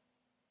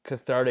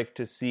cathartic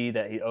to see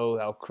that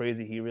how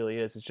crazy he really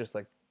is. It's just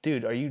like,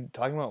 dude, are you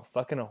talking about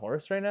fucking a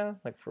horse right now?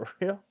 Like, for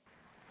real?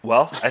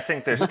 Well, I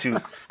think there's two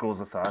schools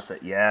of thought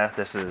that, yeah,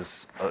 this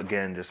is,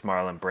 again, just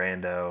Marlon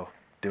Brando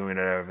doing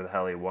it whatever the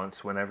hell he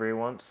wants whenever he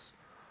wants.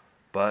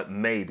 But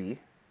maybe,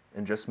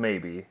 and just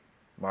maybe,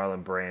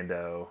 Marlon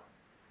Brando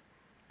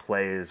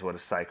plays what a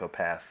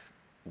psychopath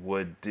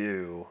would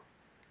do,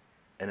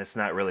 and it's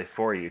not really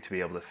for you to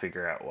be able to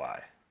figure out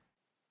why.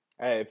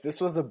 Hey, if this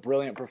was a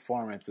brilliant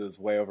performance, it was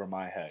way over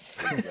my head.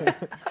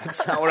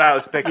 That's not what I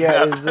was picking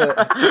Yeah, up.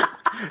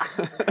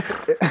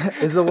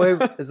 is the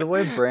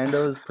way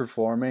Brando's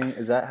performing?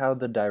 Is that how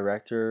the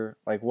director,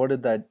 like, what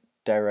did that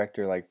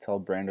director like tell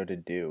Brando to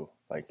do?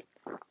 Like,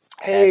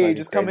 Hey, like a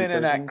just come crazy in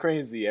and person? act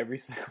crazy every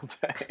single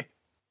day.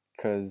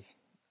 because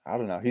I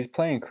don't know, he's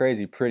playing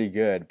crazy pretty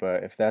good,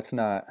 but if that's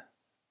not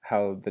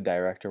how the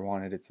director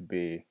wanted it to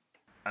be,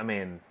 I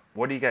mean,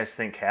 what do you guys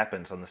think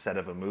happens on the set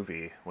of a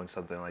movie when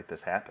something like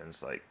this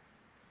happens? Like,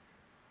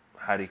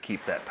 how do you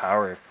keep that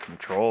power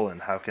control,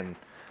 and how can...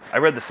 I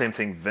read the same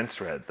thing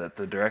Vince read, that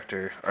the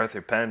director,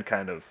 Arthur Penn,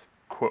 kind of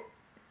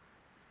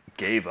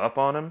gave up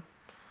on him.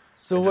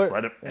 So And just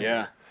let him...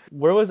 Yeah.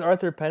 where was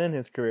Arthur Penn in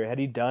his career? Had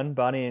he done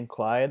Bonnie and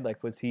Clyde?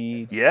 Like, was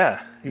he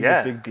Yeah, was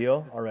yeah, a big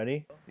deal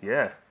already?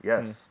 yeah,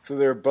 yes.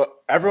 So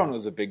everyone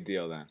was a big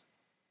deal then.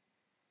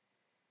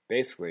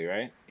 Basically,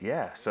 right?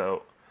 Yeah,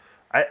 so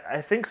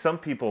I think some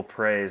people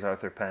praise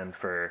Arthur Penn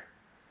for,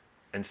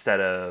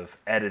 instead of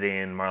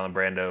editing Marlon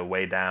Brando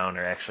way down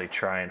or actually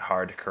trying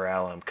hard to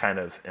corral him, kind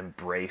of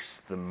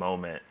embrace the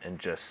moment and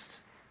just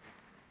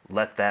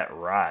let that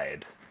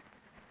ride.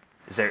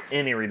 Is there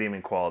any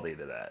redeeming quality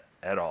to that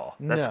at all?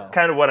 That's No.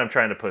 kind of what I'm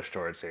trying to push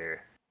towards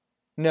here.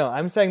 No,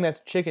 I'm saying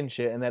that's chicken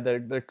shit, and that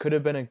there could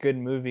have been a good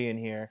movie in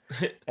here,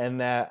 and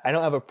that I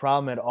don't have a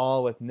problem at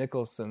all with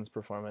Nicholson's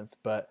performance,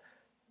 but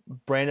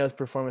Brando's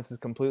performance is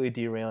completely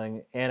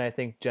derailing, and I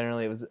think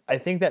generally I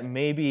think that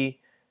maybe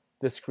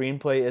the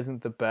screenplay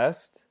isn't the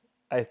best.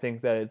 I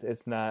think that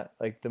it's not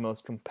like the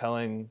most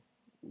compelling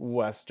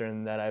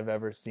Western that I've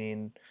ever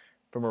seen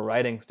from a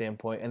writing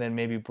standpoint, and then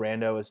maybe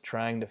Brando is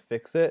trying to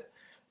fix it.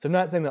 So I'm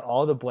not saying that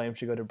all the blame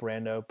should go to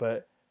Brando,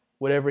 but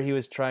whatever he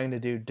was trying to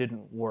do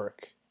didn't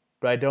work.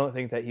 But I don't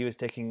think that he was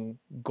taking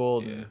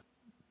gold and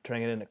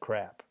turning it into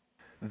crap.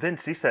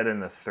 Vince, he said in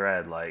the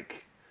thread,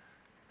 like,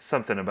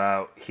 something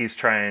about he's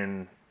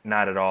trying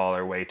not at all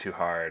or way too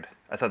hard.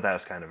 I thought that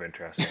was kind of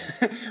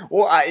interesting.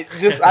 Well, I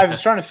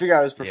was trying to figure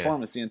out his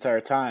performance the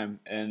entire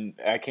time, and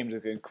I came to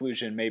the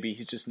conclusion maybe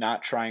he's just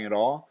not trying at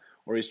all,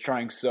 or he's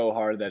trying so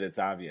hard that it's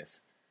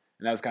obvious.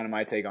 And that was kind of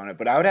my take on it.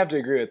 But I would have to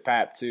agree with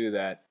Pat, too,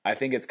 that I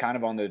think it's kind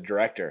of on the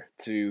director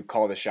to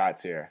call the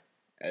shots here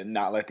and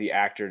not let the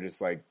actor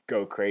just, like,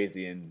 go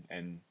crazy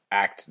and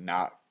act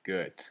not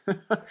good.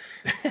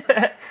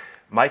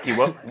 Mikey,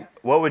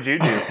 what would you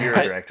do if you're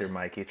a director,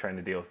 Mikey, trying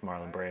to deal with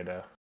Marlon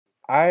Brando?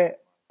 I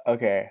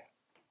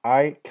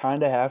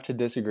kind of have to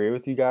disagree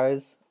with you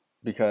guys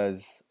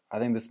because I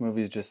think this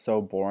movie is just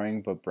so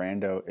boring, but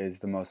Brando is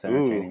the most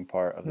entertaining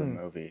part of the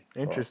movie.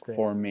 Interesting.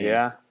 For me.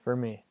 Yeah. For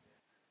me.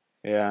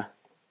 Yeah.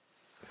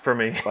 For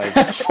me, Like,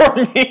 For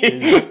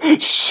me.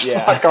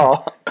 Fuck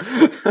off.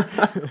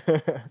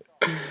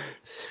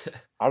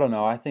 I don't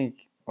know. I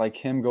think like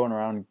him going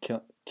around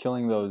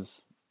killing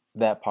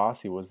that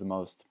posse was the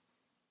most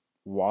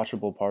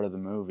watchable part of the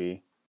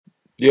movie.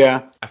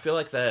 Yeah. I feel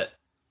like that.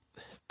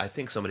 I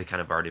think somebody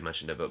kind of already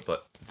mentioned it,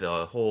 but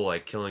the whole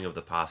like killing of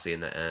the posse in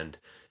the end,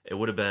 it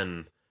would have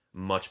been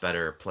much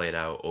better played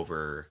out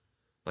over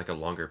like a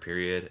longer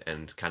period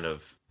and kind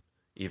of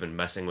even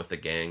messing with the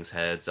gang's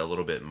heads a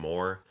little bit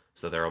more,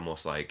 so they're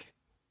almost like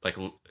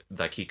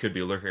he could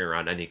be lurking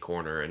around any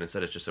corner, and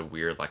instead it's just a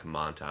weird like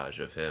montage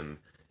of him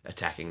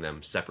attacking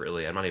them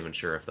separately. I'm not even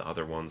sure if the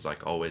other ones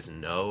like always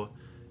know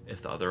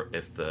if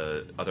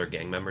the other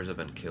gang members have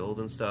been killed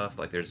and stuff.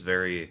 Like it's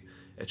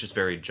just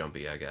very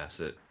jumpy, I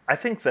guess. I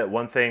think that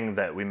one thing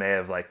that we may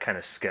have like kind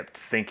of skipped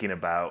thinking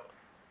about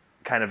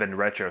kind of in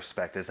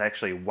retrospect is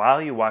actually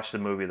while you watch the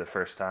movie the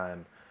first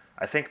time,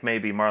 I think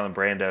maybe Marlon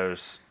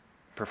Brando's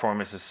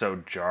performance is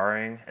so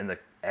jarring and the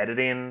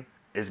editing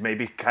is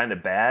maybe kind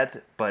of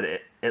bad, but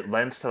it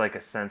lends to like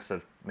a sense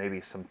of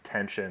maybe some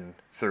tension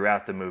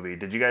throughout the movie.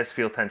 Did you guys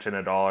feel tension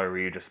at all, or were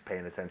you just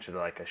paying attention to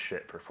like a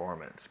shit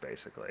performance,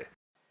 basically?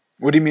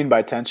 What do you mean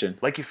by tension?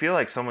 Like you feel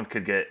like someone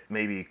could get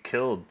maybe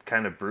killed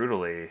kind of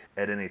brutally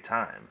at any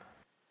time.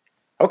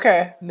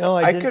 Okay. No,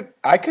 I didn't.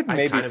 could I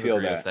maybe kind of feel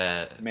agree that. with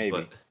that. Maybe.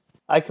 But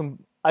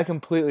I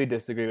completely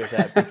disagree with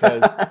that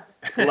because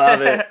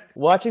Love it.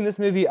 watching this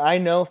movie, I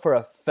know for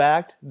a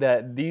fact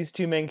that these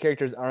two main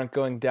characters aren't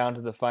going down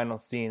to the final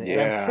scene. And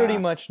Yeah. I pretty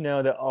much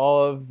know that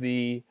all of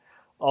the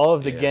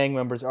gang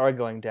members are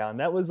going down.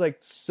 That was like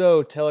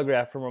so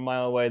telegraphed from a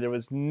mile away. There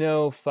was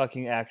no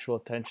fucking actual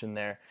tension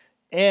there.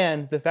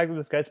 And the fact that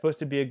this guy's supposed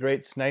to be a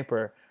great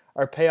sniper,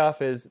 our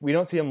payoff is we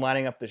don't see him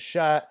lining up the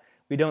shot.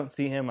 We don't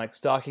see him like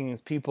stalking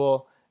his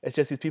people. It's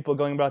just these people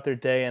going about their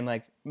day, and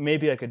like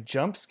maybe like a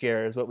jump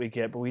scare is what we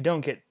get, but we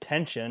don't get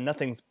tension.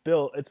 Nothing's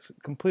built. It's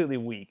completely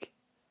weak.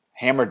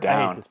 Hammer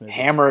down. this movie.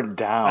 Hammer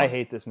down. I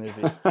hate this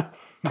movie.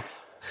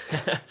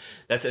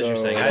 That's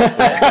interesting.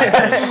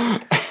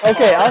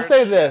 Okay, I'll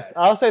say this.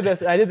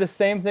 I did the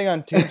same thing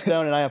on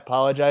Tombstone, and I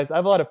apologize. I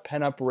have a lot of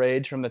pent-up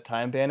rage from the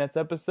Time Bandits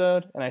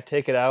episode, and I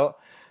take it out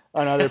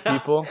on other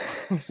people.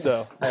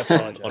 So I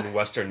apologize. On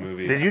Western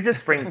movies. Did you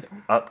just bring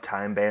up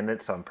Time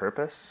Bandits on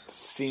purpose?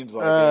 Seems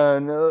like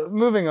it. No,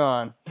 moving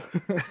on.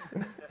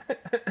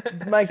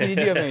 Mikey, did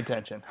you have any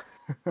tension?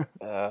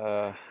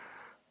 I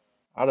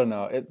don't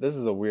know. This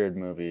is a weird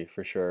movie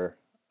for sure.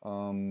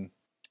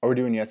 Are we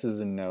doing yeses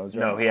and nos?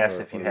 No, right he now, asked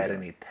or if you what are we had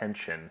doing? any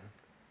tension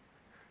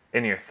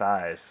in your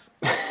thighs.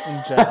 In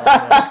general,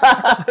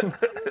 yeah.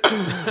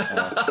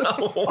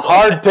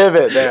 Hard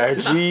pivot there.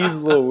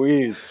 Jeez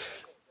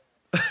Louise.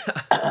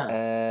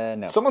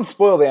 No. Someone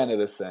spoiled the end of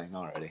this thing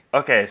already.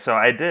 Okay, so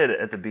I did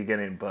at the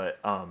beginning, but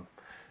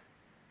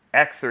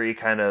Act 3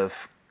 kind of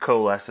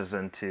coalesces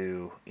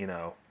into,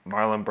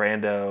 Marlon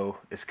Brando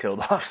is killed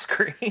off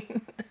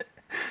screen.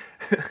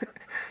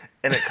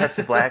 And it cuts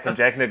to black, and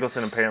Jack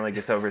Nicholson apparently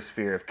gets over his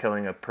fear of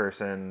killing a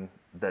person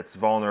that's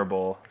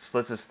vulnerable,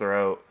 slits his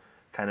throat,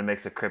 kind of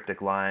makes a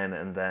cryptic line,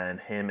 and then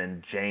him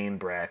and Jane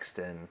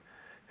Braxton,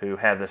 who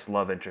have this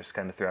love interest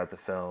kind of throughout the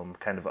film,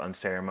 kind of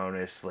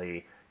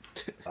unceremoniously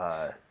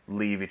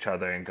leave each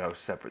other and go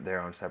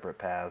their own separate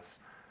paths.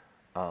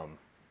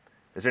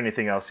 Is there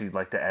anything else you'd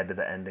like to add to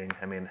the ending?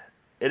 I mean,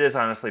 it is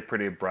honestly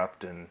pretty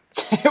abrupt and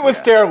It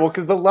was terrible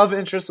because the love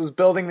interest was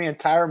building the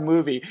entire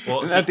movie,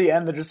 Well, and at the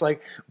end they're just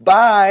like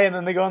bye, and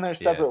then they go in their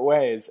separate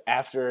ways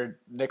after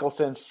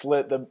Nicholson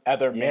slit the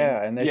other man.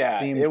 Yeah, and they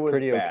seemed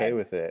pretty okay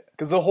with it.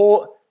 because the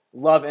whole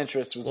love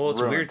interest was Well, it's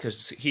ruined. weird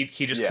because he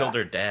just Yeah. killed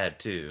her dad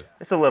too,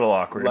 it's a little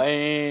awkward.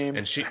 Lame.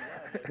 and she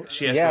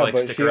has Yeah, to like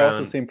but stick she around.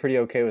 also seemed pretty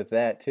okay with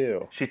that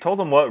too. She told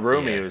him what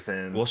room he Yeah. was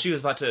in. Well, she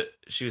was about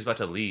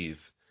to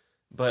leave,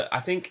 but I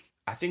think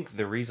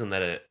the reason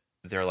that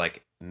they're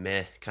like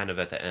meh kind of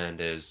at the end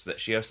is that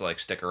she has to like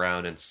stick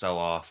around and sell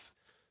off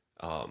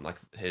like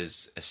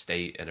his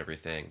estate and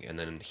everything, and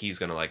then he's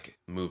gonna like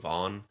move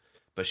on.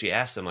 But she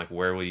asks him like,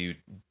 where do you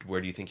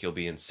think you'll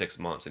be in 6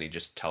 months? And he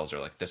just tells her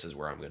like, this is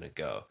where I'm gonna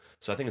go.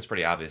 So I think it's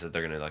pretty obvious that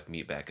they're gonna like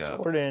meet back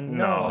up. Jordan,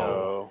 No.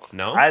 Oh.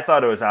 No, I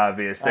thought it was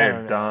obvious. I They're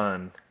don't know.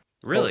 done.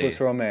 really. Hopeless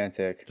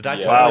romantic. Did I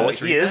Yeah. totally Wow,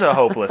 misread he is a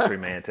hopeless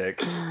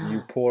romantic.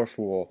 You poor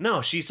fool.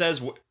 No, she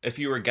says if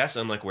you were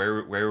guessing like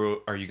where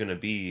are you gonna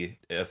be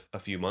if a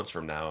few months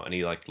from now, and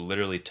he like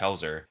literally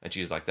tells her, and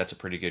she's like, that's a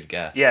pretty good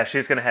guess. Yeah,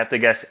 she's gonna have to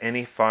guess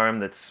any farm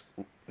that's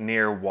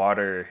near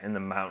water in the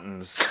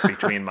mountains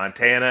between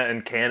Montana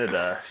and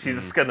Canada. She's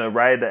just gonna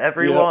ride to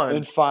every Yep, one.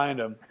 and find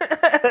him.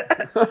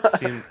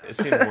 it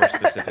seemed more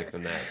specific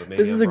than that. But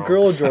maybe This is I'm a wrong.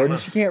 girl, Jordan.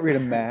 She can't read a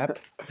map.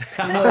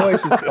 No way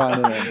she's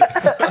finding him.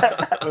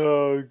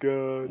 Oh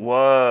god.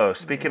 Whoa!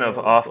 Speaking of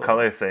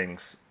off-color things,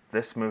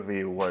 this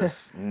movie was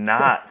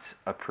not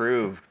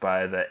approved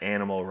by the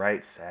animal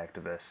rights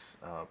activists.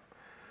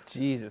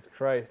 Jesus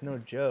Christ, no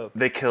joke.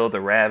 They killed a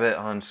rabbit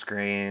on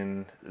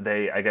screen.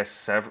 I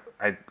guess,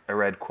 I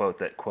read quote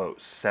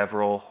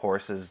several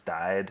horses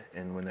died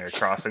when they were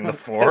crossing the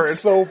ford. That's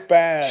so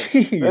bad.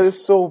 Jeez. That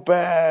is so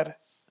bad.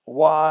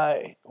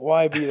 Why?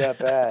 Why be that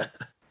bad?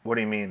 What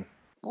do you mean?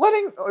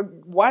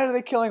 Why are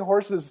they killing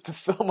horses to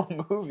film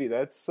a movie?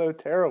 That's so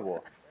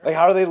terrible. Like,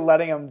 how are they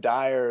letting them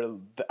die, or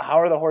how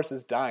are the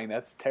horses dying?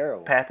 That's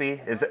terrible.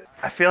 Pappy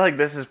I feel like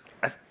this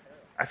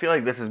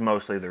is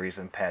mostly the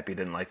reason Pappy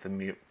didn't like the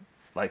movie.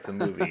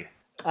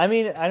 I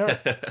mean, I'm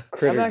not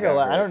gonna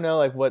lie. I don't know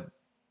like what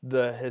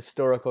the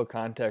historical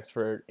context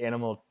for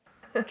animal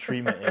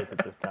treatment is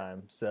at this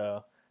time.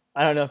 So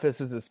I don't know if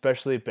this is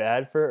especially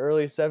bad for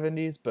early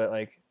 70s, but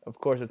like, of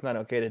course it's not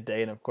okay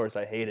today, and of course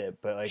I hate it.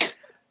 But like,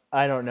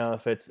 I don't know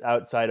if it's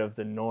outside of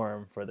the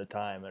norm for the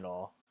time at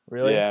all.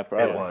 Really? Yeah,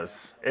 probably.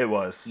 It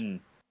was.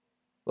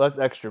 Well, that's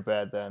extra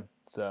bad then.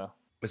 So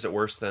Is it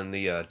worse than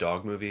the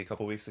dog movie a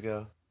couple weeks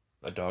ago?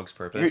 A Dog's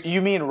Purpose. You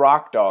mean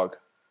Rock Dog,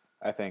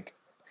 I think.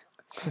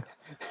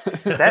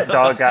 That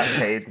dog got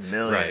paid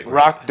millions. Right.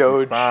 Rock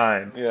Doge.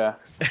 Fine. Yeah.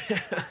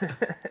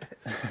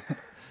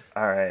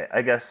 All right.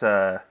 I guess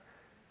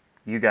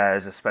you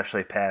guys,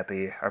 especially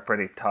Pappy, are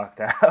pretty talked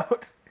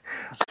out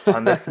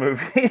on this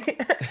movie.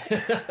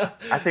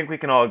 I think we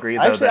can all agree,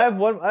 though. actually,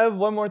 that I have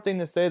one more thing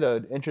to say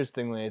though.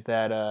 Interestingly,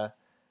 that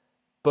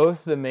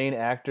both the main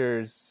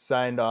actors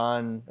signed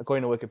on,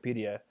 according to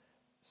Wikipedia,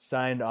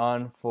 signed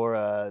on for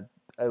a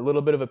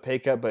little bit of a pay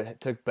cut, but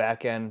took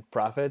back end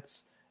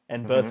profits,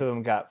 and both of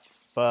them got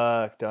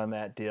fucked on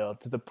that deal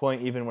to the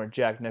point even where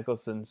Jack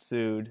Nicholson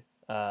sued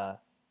the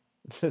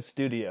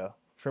studio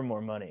for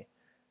more money.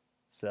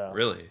 So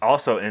Really?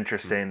 also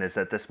interesting is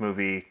that this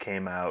movie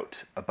came out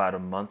about a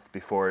month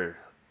before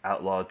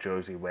Outlaw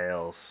Josie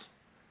Wales,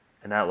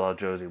 and Outlaw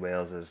Josie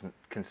Wales is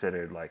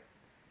considered like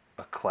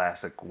a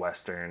classic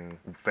Western,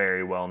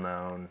 very well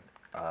known,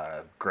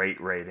 great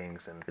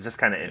ratings, and it's just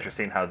kind of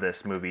interesting how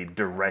this movie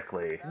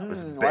directly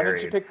was buried. Why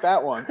didn't you pick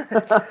that one?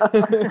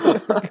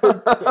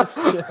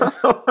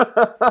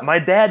 My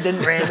dad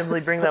didn't randomly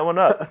bring that one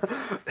up.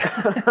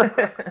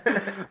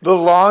 The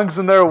Longs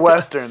and their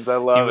westerns. I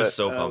love it. He was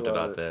so I pumped love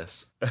about it.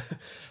 this.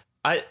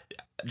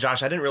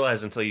 Josh, I didn't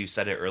realize until you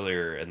said it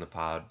earlier in the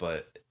pod,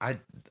 but I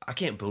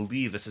can't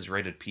believe this is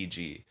rated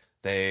PG.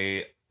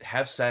 They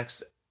have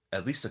sex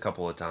at least a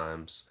couple of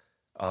times.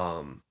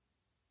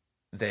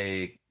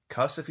 They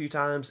cuss a few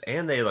times,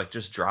 and they like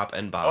just drop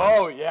N-bombs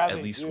Oh yeah, at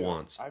they least do.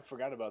 once. I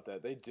forgot about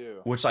that. They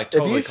do. Which like If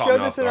totally you caught me showed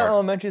off this in an guard.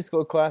 elementary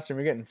school classroom,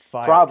 you're getting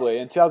fired. Probably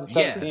in Yeah,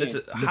 2017. this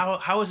is,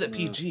 how is it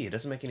PG? It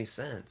doesn't make any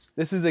sense.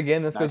 This is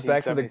again. This goes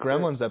back to the 1976.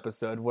 Gremlins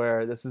episode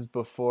where this is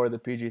before the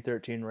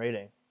PG-13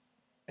 rating,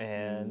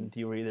 and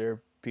you were either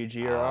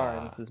PG or R,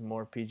 and this is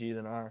more PG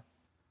than R.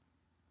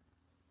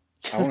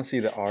 I want to see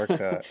the R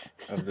cut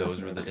of this.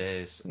 Those were the movie.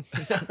 days.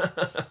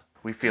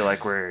 We feel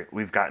like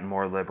we've gotten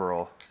more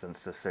liberal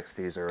since the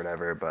 60s or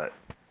whatever, but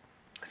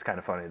it's kind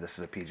of funny. This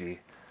is a PG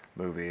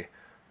movie.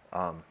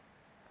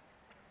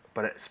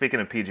 But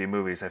speaking of PG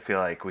movies, I feel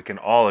like we can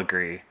all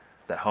agree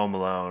that Home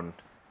Alone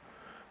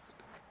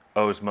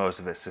owes most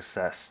of its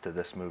success to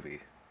this movie.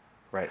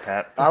 Right,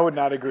 Pat? I would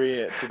not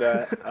agree to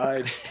that.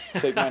 I'd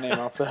take my name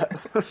off that.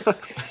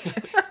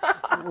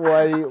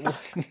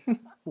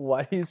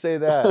 Why do you say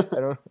that? I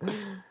don't.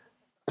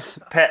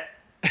 Pat,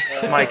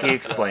 Mikey,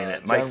 explain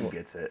it. Mikey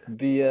gets it.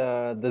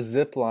 The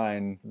zip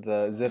line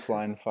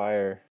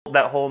fire.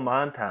 That whole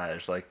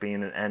montage, like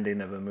being an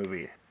ending of a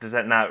movie, does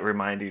that not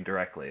remind you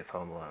directly of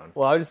Home Alone?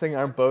 Well, I was just thinking,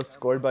 aren't both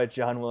scored by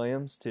John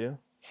Williams too?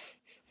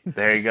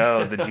 There you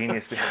go, the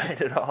genius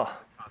behind it all.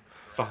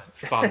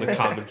 Found the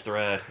common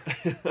thread.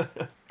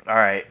 All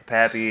right,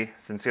 Pappy,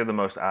 since you're the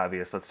most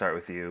obvious, let's start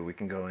with you. We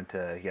can go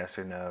into yes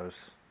or no's.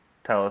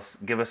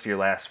 Give us your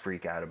last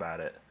freak out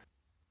about it.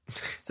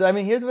 So I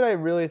mean, here's what I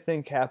really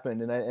think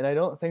happened, and I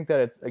don't think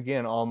that it's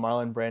again all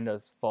Marlon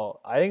Brando's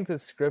fault. I think the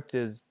script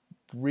is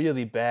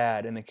really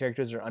bad, and the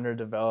characters are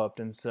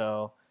underdeveloped, and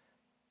so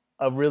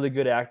a really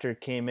good actor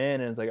came in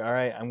and was like, "All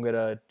right, I'm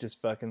gonna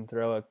just fucking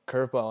throw a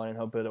curveball in and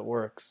hope that it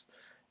works."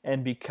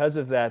 And because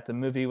of that, the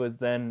movie was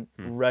then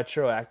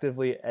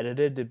retroactively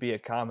edited to be a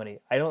comedy.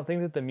 I don't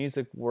think that the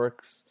music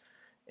works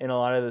in a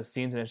lot of the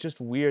scenes, and it's just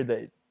weird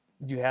that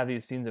you have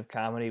these scenes of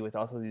comedy with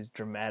also these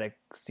dramatic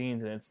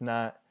scenes, and it's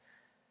not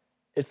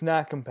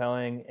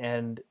compelling,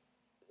 and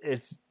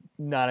it's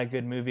not a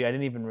good movie. I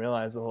didn't even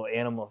realize the whole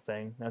animal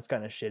thing. That's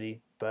kind of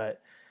shitty,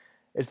 but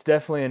it's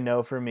definitely a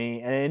no for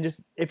me. And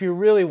just if you're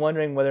really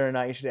wondering whether or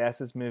not you should ask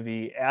this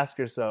movie, ask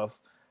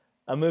yourself,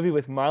 a movie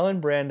with Marlon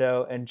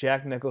Brando and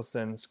Jack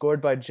Nicholson, scored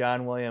by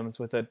John Williams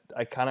with an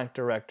iconic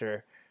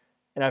director,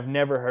 and I've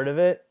never heard of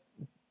it,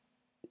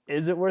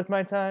 is it worth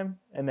my time?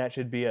 And that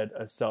should be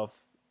a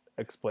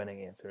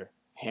self-explaining answer.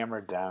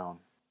 Hammered down.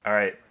 All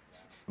right,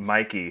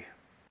 Mikey.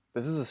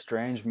 This is a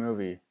strange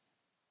movie.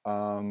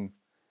 I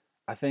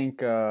think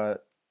Brando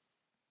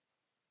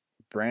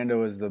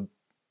is the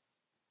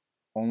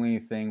only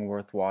thing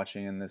worth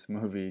watching in this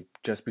movie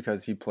just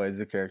because he plays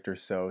the character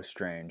so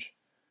strange.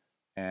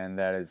 And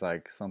that is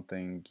like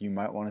something you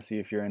might want to see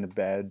if you're into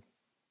bad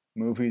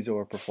movies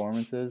or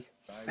performances.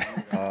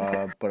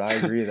 But I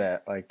agree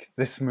that like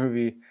this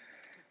movie,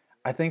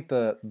 I think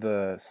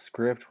the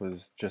script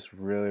was just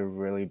really,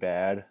 really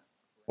bad,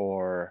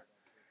 or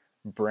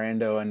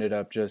Brando ended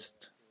up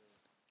just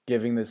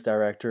giving this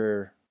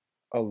director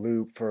a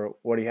loop for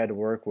what he had to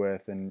work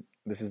with, and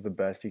this is the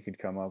best he could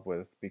come up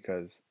with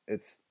because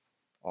it's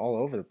all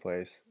over the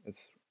place.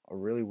 It's a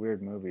really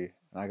weird movie,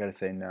 and I gotta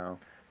say no.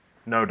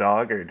 No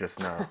dog or just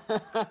no?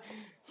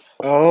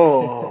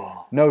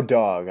 Oh. No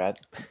dog.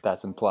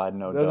 That's implied.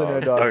 No Those dog. are no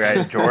dogs.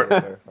 Okay,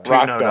 Jordan.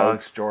 Rock no dog.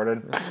 dogs,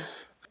 Jordan.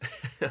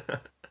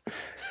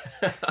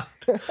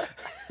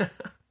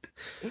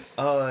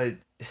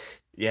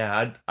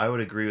 Yeah, I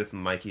would agree with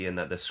Mikey in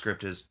that the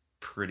script is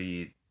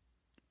pretty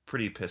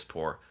piss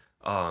poor.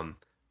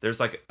 There's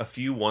like a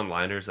few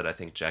one-liners that I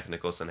think Jack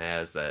Nicholson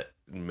has that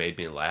made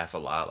me laugh a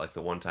lot. Like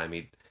the one time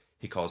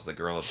he calls the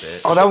girl a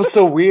bitch. Oh, that was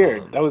so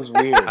weird. That was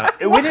weird.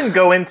 We didn't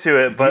go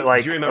into it, but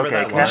like, do you remember okay,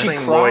 that line? She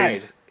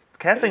cried.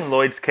 Kathleen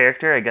Lloyd's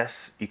character, I guess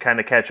you kind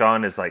of catch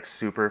on, is like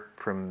super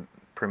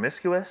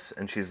promiscuous,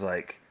 and she's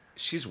like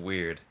She's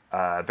weird.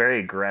 very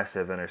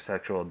aggressive in her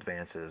sexual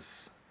advances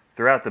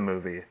throughout the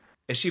movie.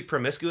 Is she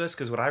promiscuous?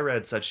 Because what I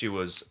read said she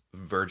was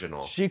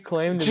virginal. She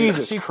claimed to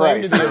Jesus be, she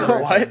claimed Christ. to be a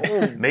virgin.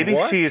 What? Maybe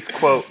What? she's,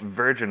 quote,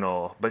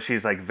 virginal, but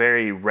she's like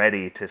very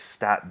ready to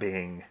stop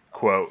being,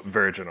 quote,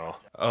 virginal.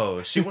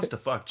 Oh, she wants to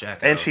fuck Jack.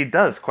 And out. she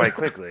does quite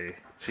quickly.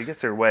 She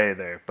gets her way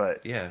there,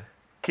 but Yeah.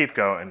 keep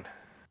going.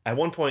 At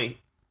one point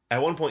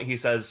he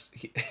says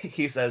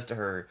he says to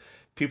her,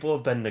 "People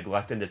have been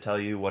neglecting to tell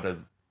you what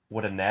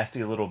a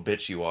nasty little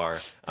bitch you are.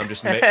 I'm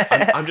just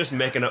I'm just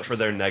making up for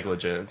their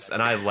negligence."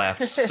 And I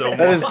laughed so much.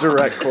 That is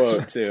direct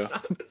quote too.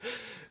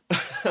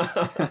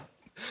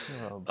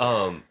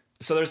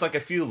 So there's like a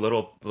few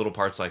little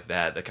parts like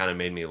that kind of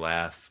made me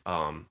laugh.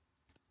 And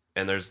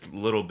there's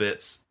little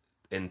bits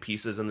in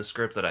pieces in the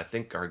script that I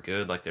think are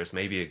good. Like there's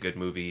maybe a good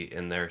movie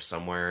in there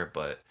somewhere,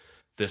 but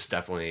this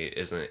definitely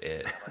isn't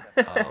it.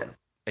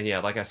 And yeah,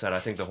 like I said, I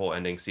think the whole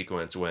ending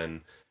sequence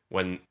when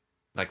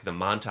like the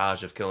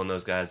montage of killing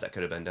those guys, that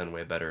could have been done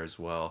way better as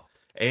well.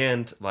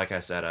 And like I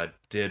said, I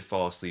did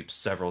fall asleep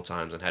several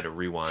times and had to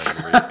rewind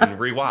and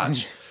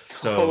rewatch.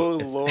 So Oh,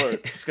 Lord.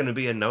 it's gonna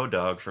be a no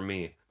dog for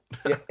me.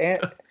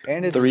 Yeah,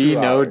 and it's 3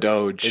 2 no hours.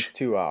 doge. It's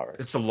 2 hours.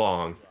 It's a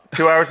long.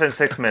 2 hours and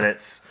 6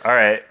 minutes. All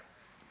right.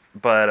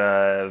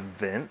 But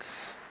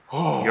Vince, you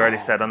already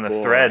said on the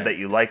boy. thread that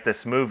you like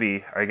this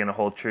movie. Are you going to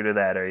hold true to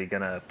that, or are you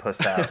going to puss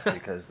out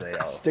because they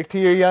all... Stick to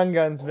your young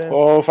guns, Vince.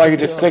 Oh, if I could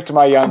just stick to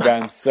my young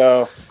guns.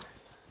 So,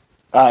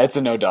 it's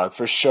a no dog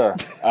for sure.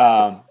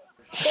 But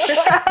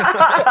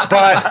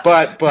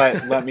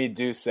let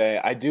me say,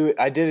 I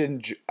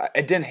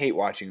didn't hate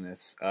watching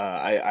this.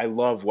 I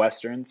love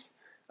westerns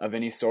of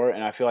any sort,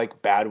 and I feel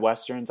like bad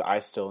westerns I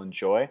still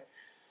enjoy.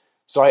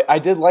 So I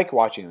did like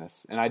watching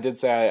this, and I did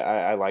say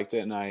I liked it,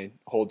 and I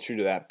hold true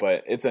to that.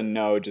 But it's a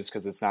no just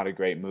because it's not a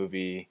great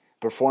movie.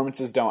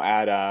 Performances don't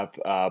add up.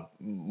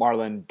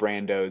 Marlon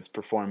Brando's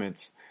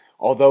performance,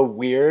 although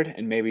weird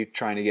and maybe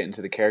trying to get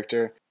into the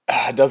character,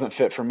 doesn't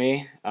fit for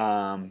me.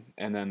 And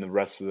then the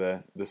rest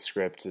of the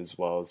script as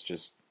well as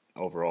just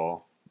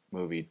overall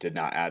movie did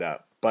not add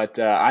up. But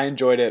I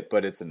enjoyed it,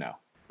 but it's a no.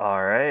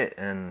 All right,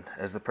 and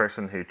as the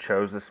person who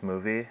chose this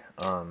movie,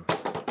 I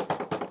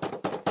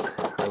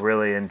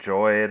really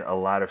enjoyed a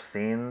lot of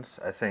scenes.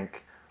 I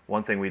think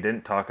one thing we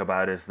didn't talk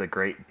about is the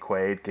great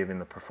Quaid giving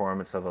the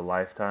performance of a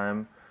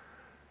lifetime.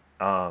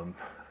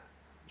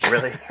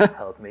 Really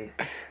held me.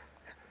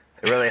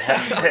 It really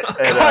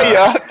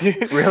Yeah,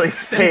 dude. really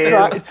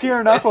saved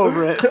Tearing up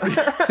over it.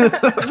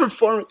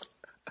 Performance.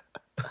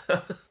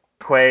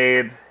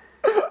 Quaid's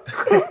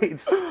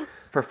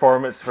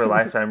performance for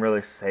Lifetime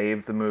really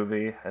saved the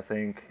movie, I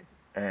think.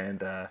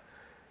 And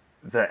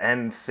the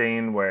end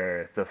scene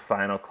where the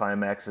final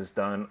climax is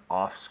done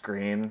off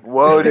screen.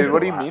 Whoa, did dude,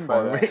 what do a you lot mean by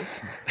for that?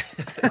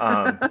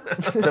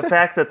 me. The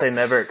fact that they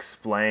never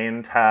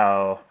explained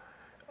how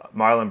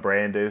Marlon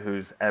Brando,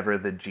 who's ever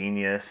the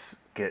genius,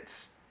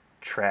 gets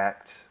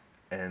tracked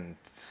and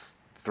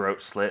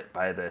throat slit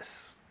by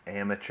this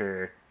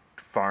amateur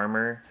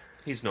farmer.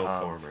 He's no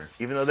farmer.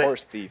 Even though they,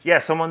 Horse thief. yeah,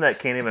 someone that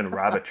can't even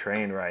rob a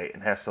train right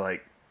and has to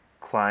like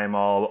climb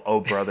oh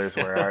brothers,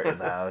 where art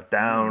thou,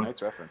 down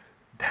Nice reference.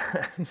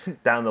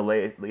 down the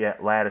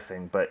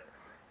latticing. But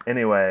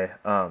anyway,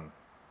 a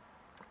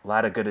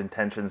lot of good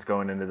intentions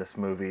going into this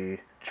movie,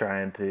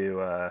 trying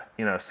to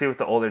see what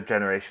the older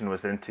generation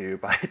was into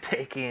by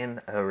taking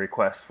a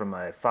request from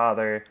my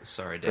father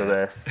Sorry, for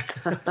Dad. this.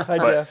 Hi,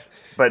 Jeff.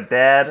 But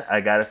Dad,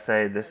 I gotta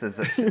say, this is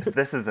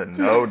a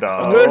no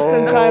dog. Worse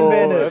than Time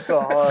Bandits. That's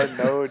a hard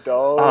no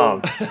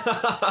dog.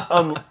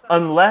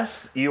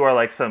 Unless you are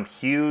like some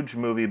huge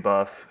movie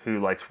buff who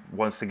like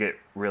wants to get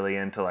really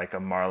into like a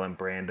Marlon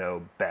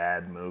Brando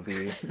bad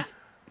movie,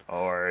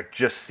 or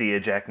just see a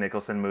Jack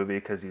Nicholson movie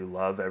because you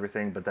love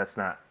everything, but that's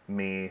not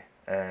me.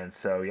 And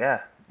so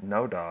yeah,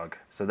 no dog.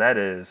 So that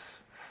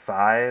is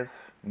 5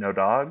 no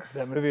dogs.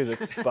 That movie is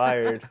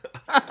expired.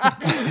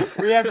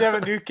 We have to have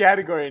a new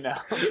category now.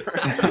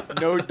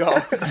 No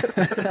dogs.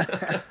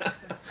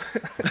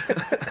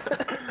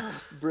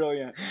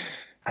 Brilliant.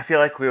 I feel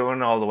like we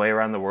went all the way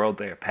around the world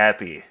there.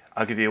 Pappy,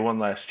 I'll give you one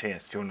last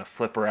chance. Do you want to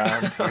flip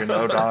around to your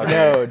no dog?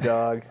 No,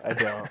 dog. I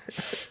don't.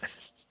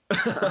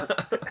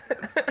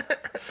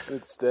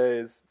 It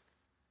stays.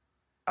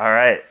 All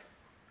right.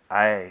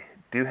 I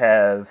do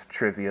have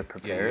trivia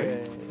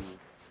prepared.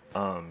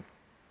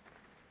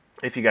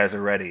 If you guys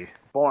are ready.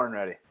 Born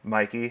ready.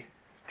 Mikey,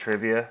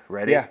 trivia,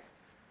 ready? Yeah.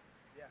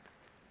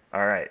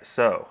 All right.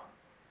 So,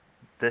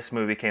 this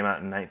movie came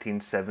out in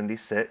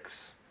 1976,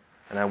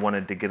 and I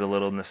wanted to get a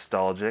little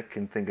nostalgic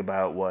and think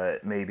about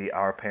what maybe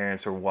our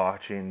parents were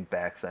watching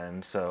back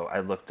then. So, I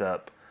looked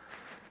up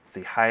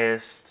the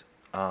highest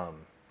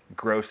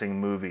grossing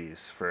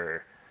movies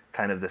for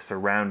kind of the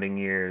surrounding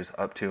years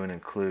up to and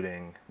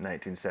including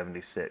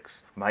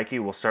 1976. Mikey,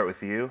 we'll start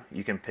with you.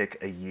 You can pick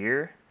a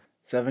year.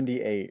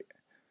 78.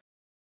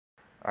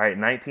 All right,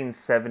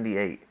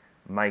 1978.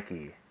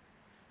 Mikey,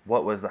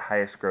 what was the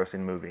highest grossing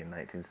movie in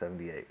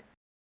 1978?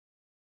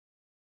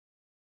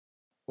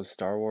 Was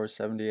Star Wars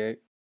 78?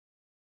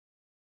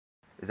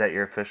 Is that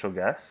your official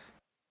guess?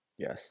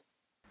 Yes.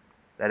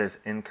 That is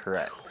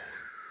incorrect.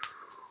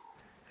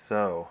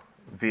 So,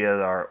 via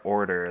our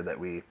order that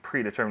we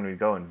predetermined we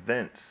go in,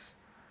 Vince,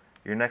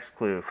 your next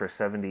clue for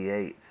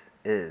 78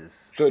 is...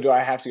 So do I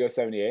have to go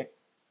 78?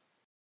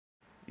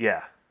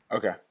 Yeah.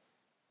 Okay.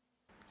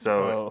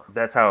 So,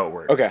 that's how it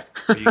works. Okay.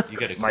 You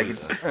get a clue, Mikey,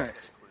 though.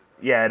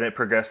 yeah, and it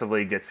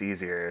progressively gets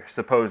easier,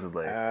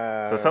 supposedly.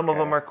 So some of okay.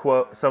 them are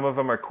quotes, some of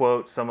them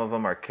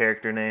are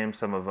character names,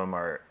 some of them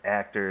are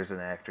actors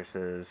and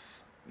actresses.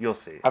 You'll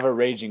see. I have a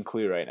raging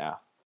clue right now.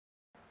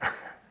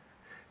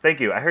 Thank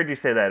you. I heard you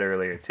say that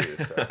earlier too,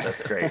 so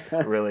that's great.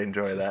 Really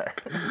enjoy that.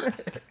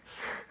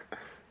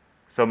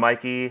 So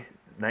Mikey,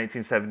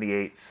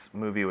 1978's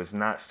movie was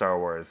not Star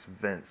Wars.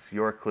 Vince,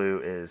 your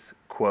clue is,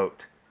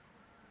 quote,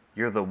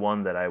 You're the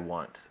one that I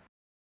want.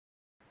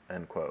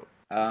 End quote.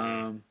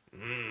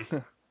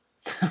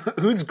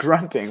 Who's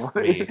grunting?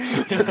 Me.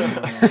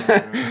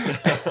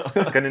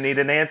 Gonna need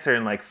an answer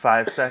in like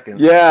 5 seconds.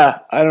 Yeah,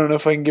 I don't know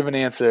if I can give an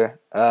answer.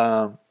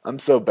 I'm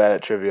so bad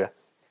at trivia.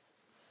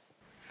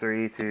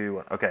 3, 2,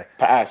 1. Okay.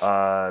 Pass.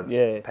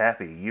 Yeah.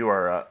 Pappy, you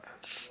are up.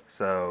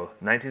 So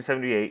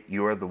 1978,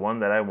 You Are the One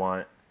That I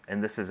Want,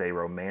 and this is a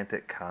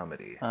romantic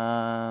comedy.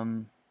 Got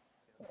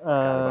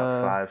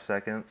about 5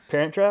 seconds.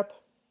 Parent Trap?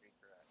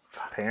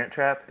 Parent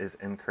Trap is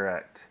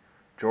incorrect.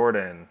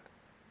 Jordan,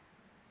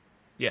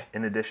 Yeah.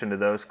 in addition to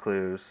those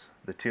clues,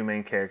 the two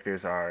main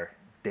characters are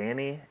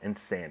Danny and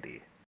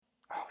Sandy.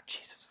 Oh,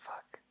 Jesus,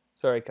 fuck.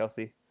 Sorry,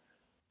 Kelsey.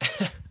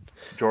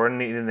 Jordan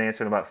needed an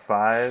answer in about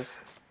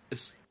 5.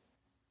 It's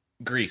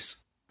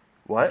Grease.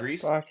 What?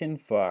 Grease. Fucking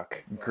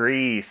fuck.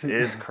 Grease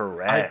is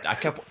correct. I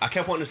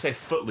kept wanting to say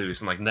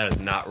Footloose. I'm like, that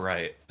is not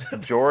right.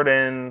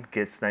 Jordan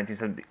gets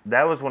 1970.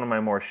 That was one of my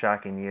more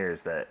shocking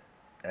years that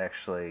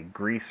actually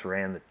Grease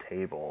ran the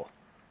table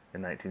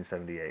in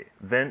 1978.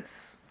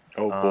 Vince,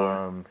 Oh,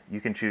 boy. you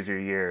can choose your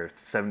year: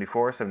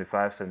 74,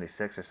 75,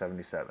 76, or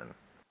 77.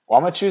 Well,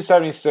 I'm going to choose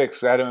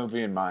 76. I had a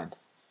movie in mind.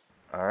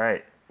 All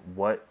right.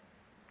 What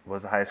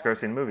was the highest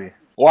grossing movie?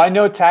 Well, I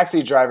know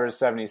Taxi Driver is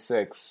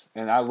 76,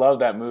 and I love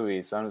that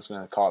movie, so I'm just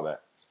going to call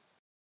that.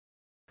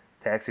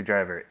 Taxi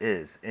Driver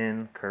is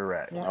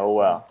incorrect. Oh,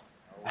 well.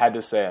 Had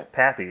to say it.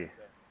 Pappy,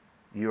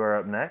 you are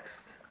up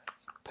next.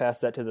 Pass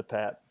that to the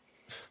Pap.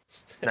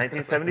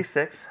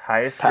 1976,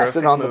 highest Pass grossing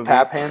it on movie. the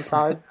Pap hand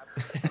side.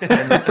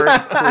 And the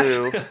first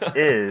clue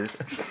is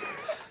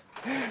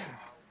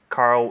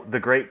the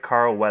great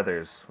Carl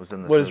Weathers was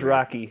in this What is movie.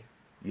 Rocky?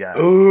 Yeah.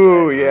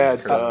 Ooh, Right, yeah,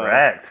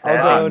 correct. I'll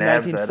Pappy go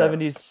nabs that up.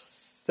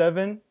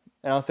 1977,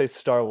 and I'll say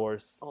Star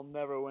Wars. I'll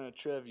never win a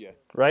trivia.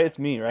 Right? It's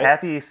me, right?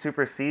 Pappy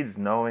supersedes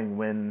knowing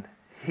when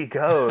he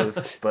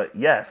goes, but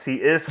yes, he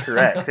is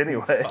correct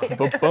anyway.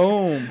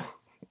 Boom.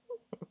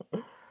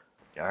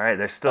 All right,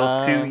 there's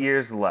still 2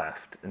 years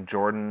left, and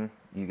Jordan,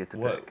 you get to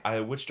What?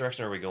 pick. Which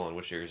direction are we going?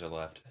 Which years are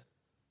left?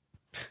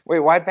 Wait,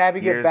 why'd Pappy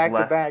get Years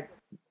back-to-back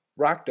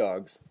rock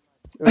dogs?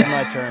 It was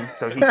my turn.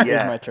 So he, my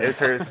yeah, turn. it's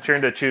his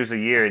turn to choose a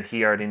year, and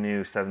he already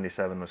knew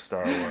 77 was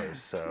Star Wars,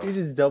 You so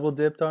just double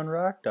dipped on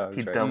rock dogs,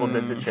 he right? double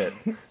dipped the chip.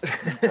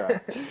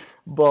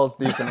 Balls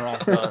deep in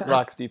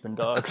rocks deep in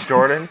dogs.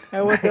 Jordan,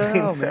 Hey, what the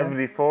hell, man?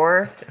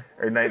 1974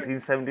 or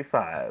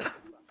 1975?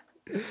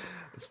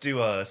 Let's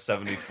do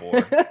 74.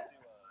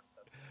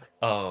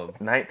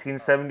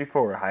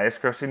 1974,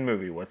 highest grossing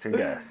movie. What's your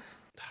guess?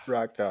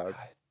 Rock dog.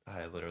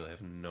 I literally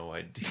have no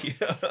idea.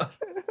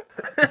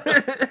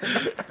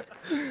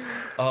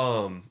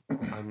 I'm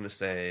gonna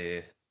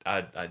say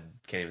I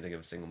can't even think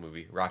of a single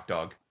movie. Rock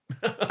Dog.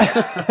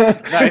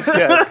 Nice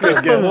guess.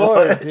 Good guess.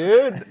 Lord,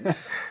 dude.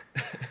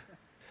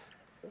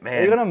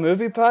 Are you on Man, a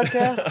movie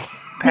podcast?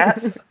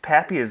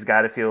 Pappy has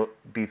got to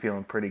be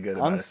feeling pretty good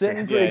about I'm his sitting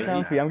chances. pretty Yeah,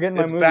 comfy. I'm getting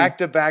my It's movie.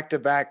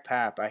 back-to-back-to-back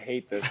Pap. I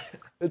hate this.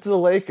 It's the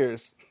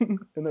Lakers in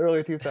the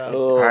early 2000s.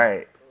 All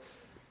right,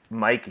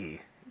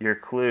 Mikey, your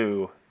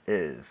clue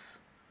is,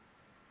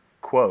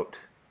 quote,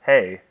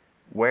 "Hey,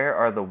 where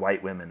are the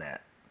white women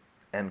at?"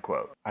 End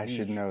quote. I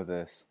should know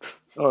this.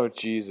 Oh,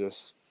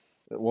 Jesus.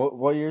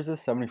 What year is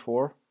this?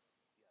 74?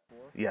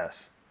 Yes.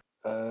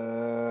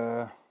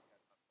 Uh,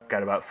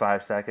 Got about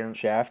 5 seconds.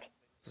 Shaft?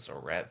 Is this a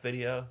rap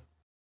video?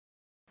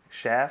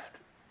 Shaft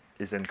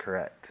is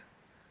incorrect.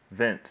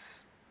 Vince,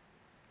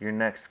 your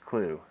next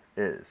clue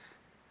is,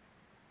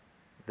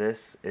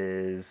 this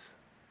is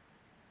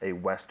a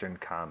Western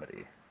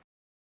comedy.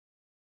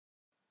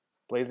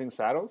 Blazing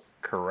Saddles?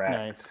 Correct.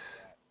 Nice.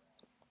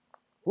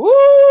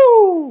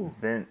 Woo!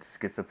 Vince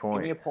gets a Give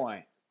point. me a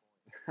point.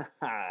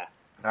 All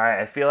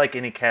right, I feel like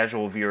any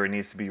casual viewer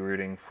needs to be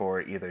rooting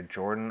for either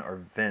Jordan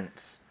or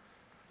Vince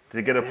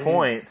to get a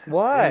point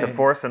Why? to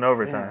force an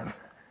overtime.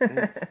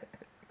 Vince.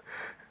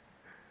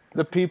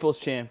 The people's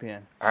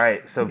champion. All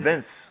right, so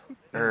Vince,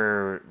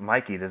 or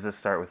Mikey, does this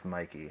start with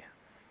Mikey?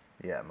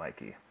 Yeah,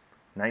 Mikey.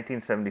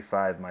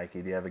 1975,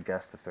 Mikey, do you have a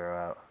guess to throw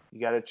out? You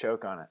got to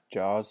choke on it.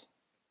 Jaws?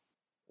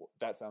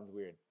 That sounds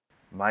weird.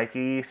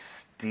 Mikey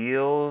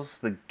steals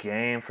the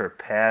game for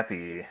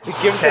Pappy. To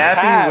give it to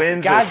Pappy Pap.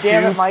 wins God with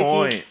damn it, 2 Mikey.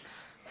 points.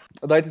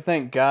 I'd like to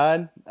thank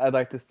God. I'd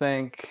like to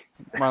thank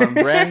Marlon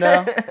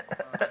Brando.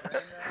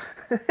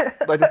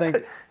 I'd like to thank.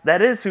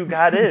 That is who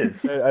God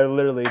is. I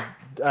literally.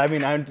 I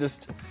mean, I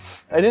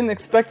didn't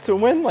expect to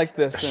win like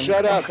this. And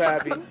Shut up,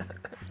 Pappy.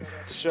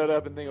 Shut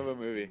up and think of a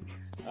movie.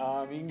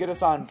 You can get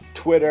us on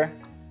Twitter,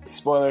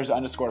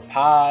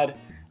 spoilers_pod.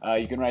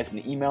 You can write us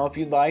an email if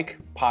you'd like,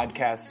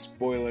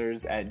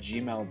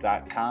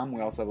 podcastspoilers@gmail.com.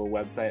 We also have a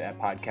website at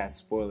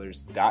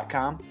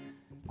podcastspoilers.com.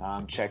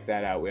 Check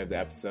that out. We have the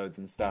episodes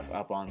and stuff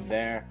up on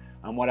there.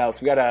 What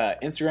else? We got a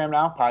Instagram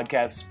now,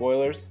 Podcast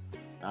Spoilers.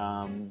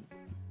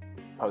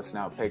 Posting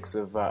out pics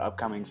of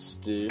upcoming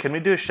stuff. Can we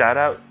do a shout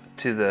out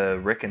to the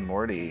Rick and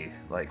Morty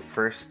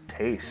first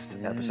taste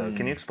episode?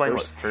 Can you explain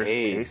First what first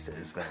Taste. taste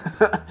is,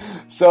 Vince?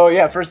 So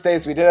yeah, first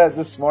dates. We did that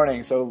this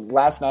morning. So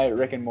last night,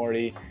 Rick and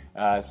Morty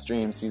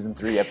streamed season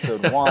 3,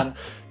 episode 1.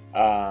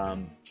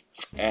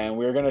 And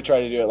we were going to try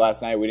to do it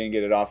last night. We didn't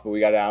get it off, but we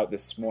got it out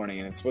this morning.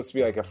 And it's supposed to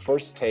be like a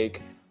first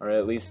take, or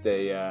at least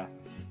a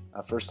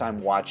first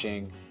time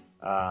watching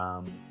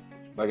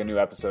like a new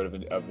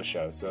episode of the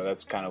show. So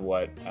that's kind of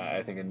what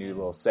I think a new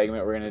little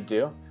segment we're going to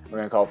do. We're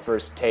going to call it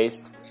First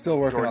Taste. Still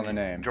working on the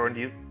name.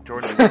 Jordan.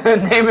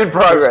 Name in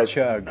progress. First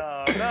chug.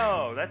 Oh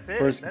no, that's it.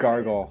 First That's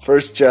gargle.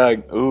 First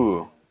chug.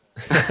 Ooh.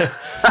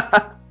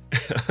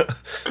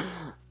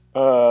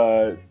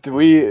 Do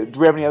we have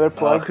any other it.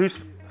 plugs?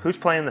 Who's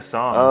playing the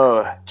song?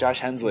 Oh, Josh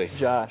Hensley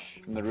Josh,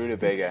 from the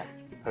Rutabaga,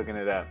 hooking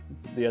it up.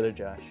 the other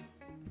Josh.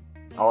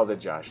 All the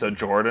Joshes. So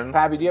Jordan.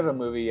 Pappy, do you have a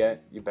movie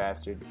yet? You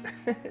bastard.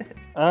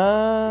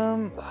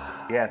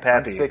 Yeah, Pappy.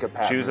 I'm sick of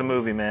Pat Choose a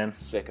movies. movie, man. I'm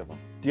sick of them.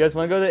 Do you guys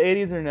want to go to the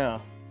 80s or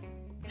no?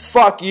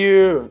 Fuck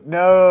you.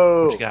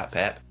 No. What you got,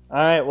 Pap? All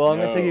right, well, I'm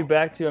going No. to take you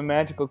back to a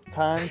magical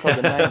time called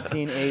the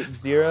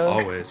 1980s.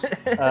 Always.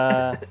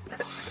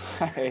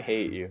 I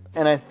hate you.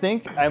 And I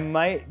think I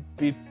might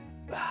be...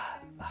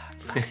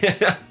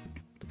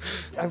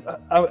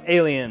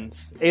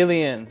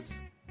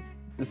 Aliens.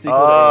 The sequel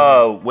to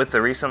Oh, with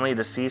the recently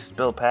deceased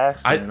Bill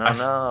Paxton. I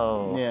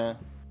No. Aliens.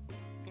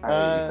 I hate you,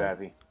 Uh,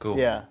 Pappy. Cool.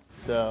 Yeah,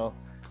 so...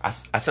 I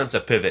sense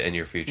a pivot in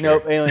your future.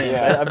 Nope, Aliens.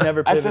 Yeah. I've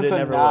never I pivoted, sense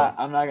never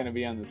I'm not going to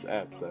be on this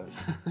episode.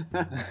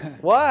 will.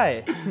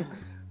 Why?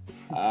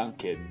 I'm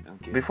kidding.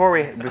 Before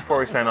we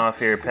sign off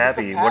here,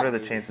 Pappy, what are the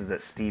Pappy. chances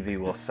that Stevie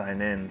will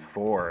sign in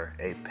for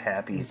a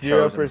Pappy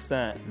 0%.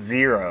 chosen-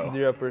 0.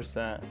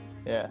 0%.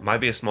 Yeah. Might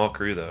be a small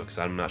crew though, because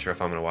I'm not sure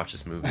if I'm gonna watch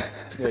this movie.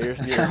 Yeah, you're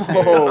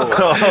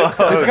Oh,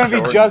 it's going to be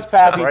Jordan. just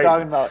Pappy Right.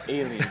 talking about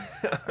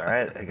aliens. All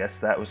right, I guess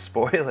that was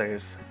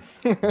spoilers.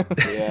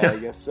 Yeah, I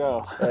guess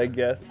so. I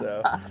guess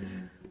so.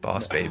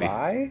 Boss baby.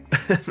 Bye.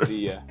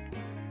 See ya.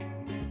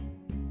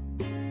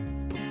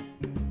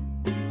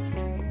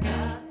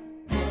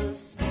 was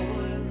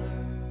spoiler.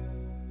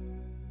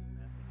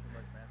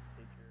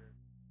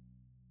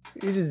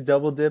 You just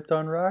double dipped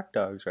on rock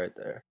dogs right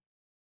there.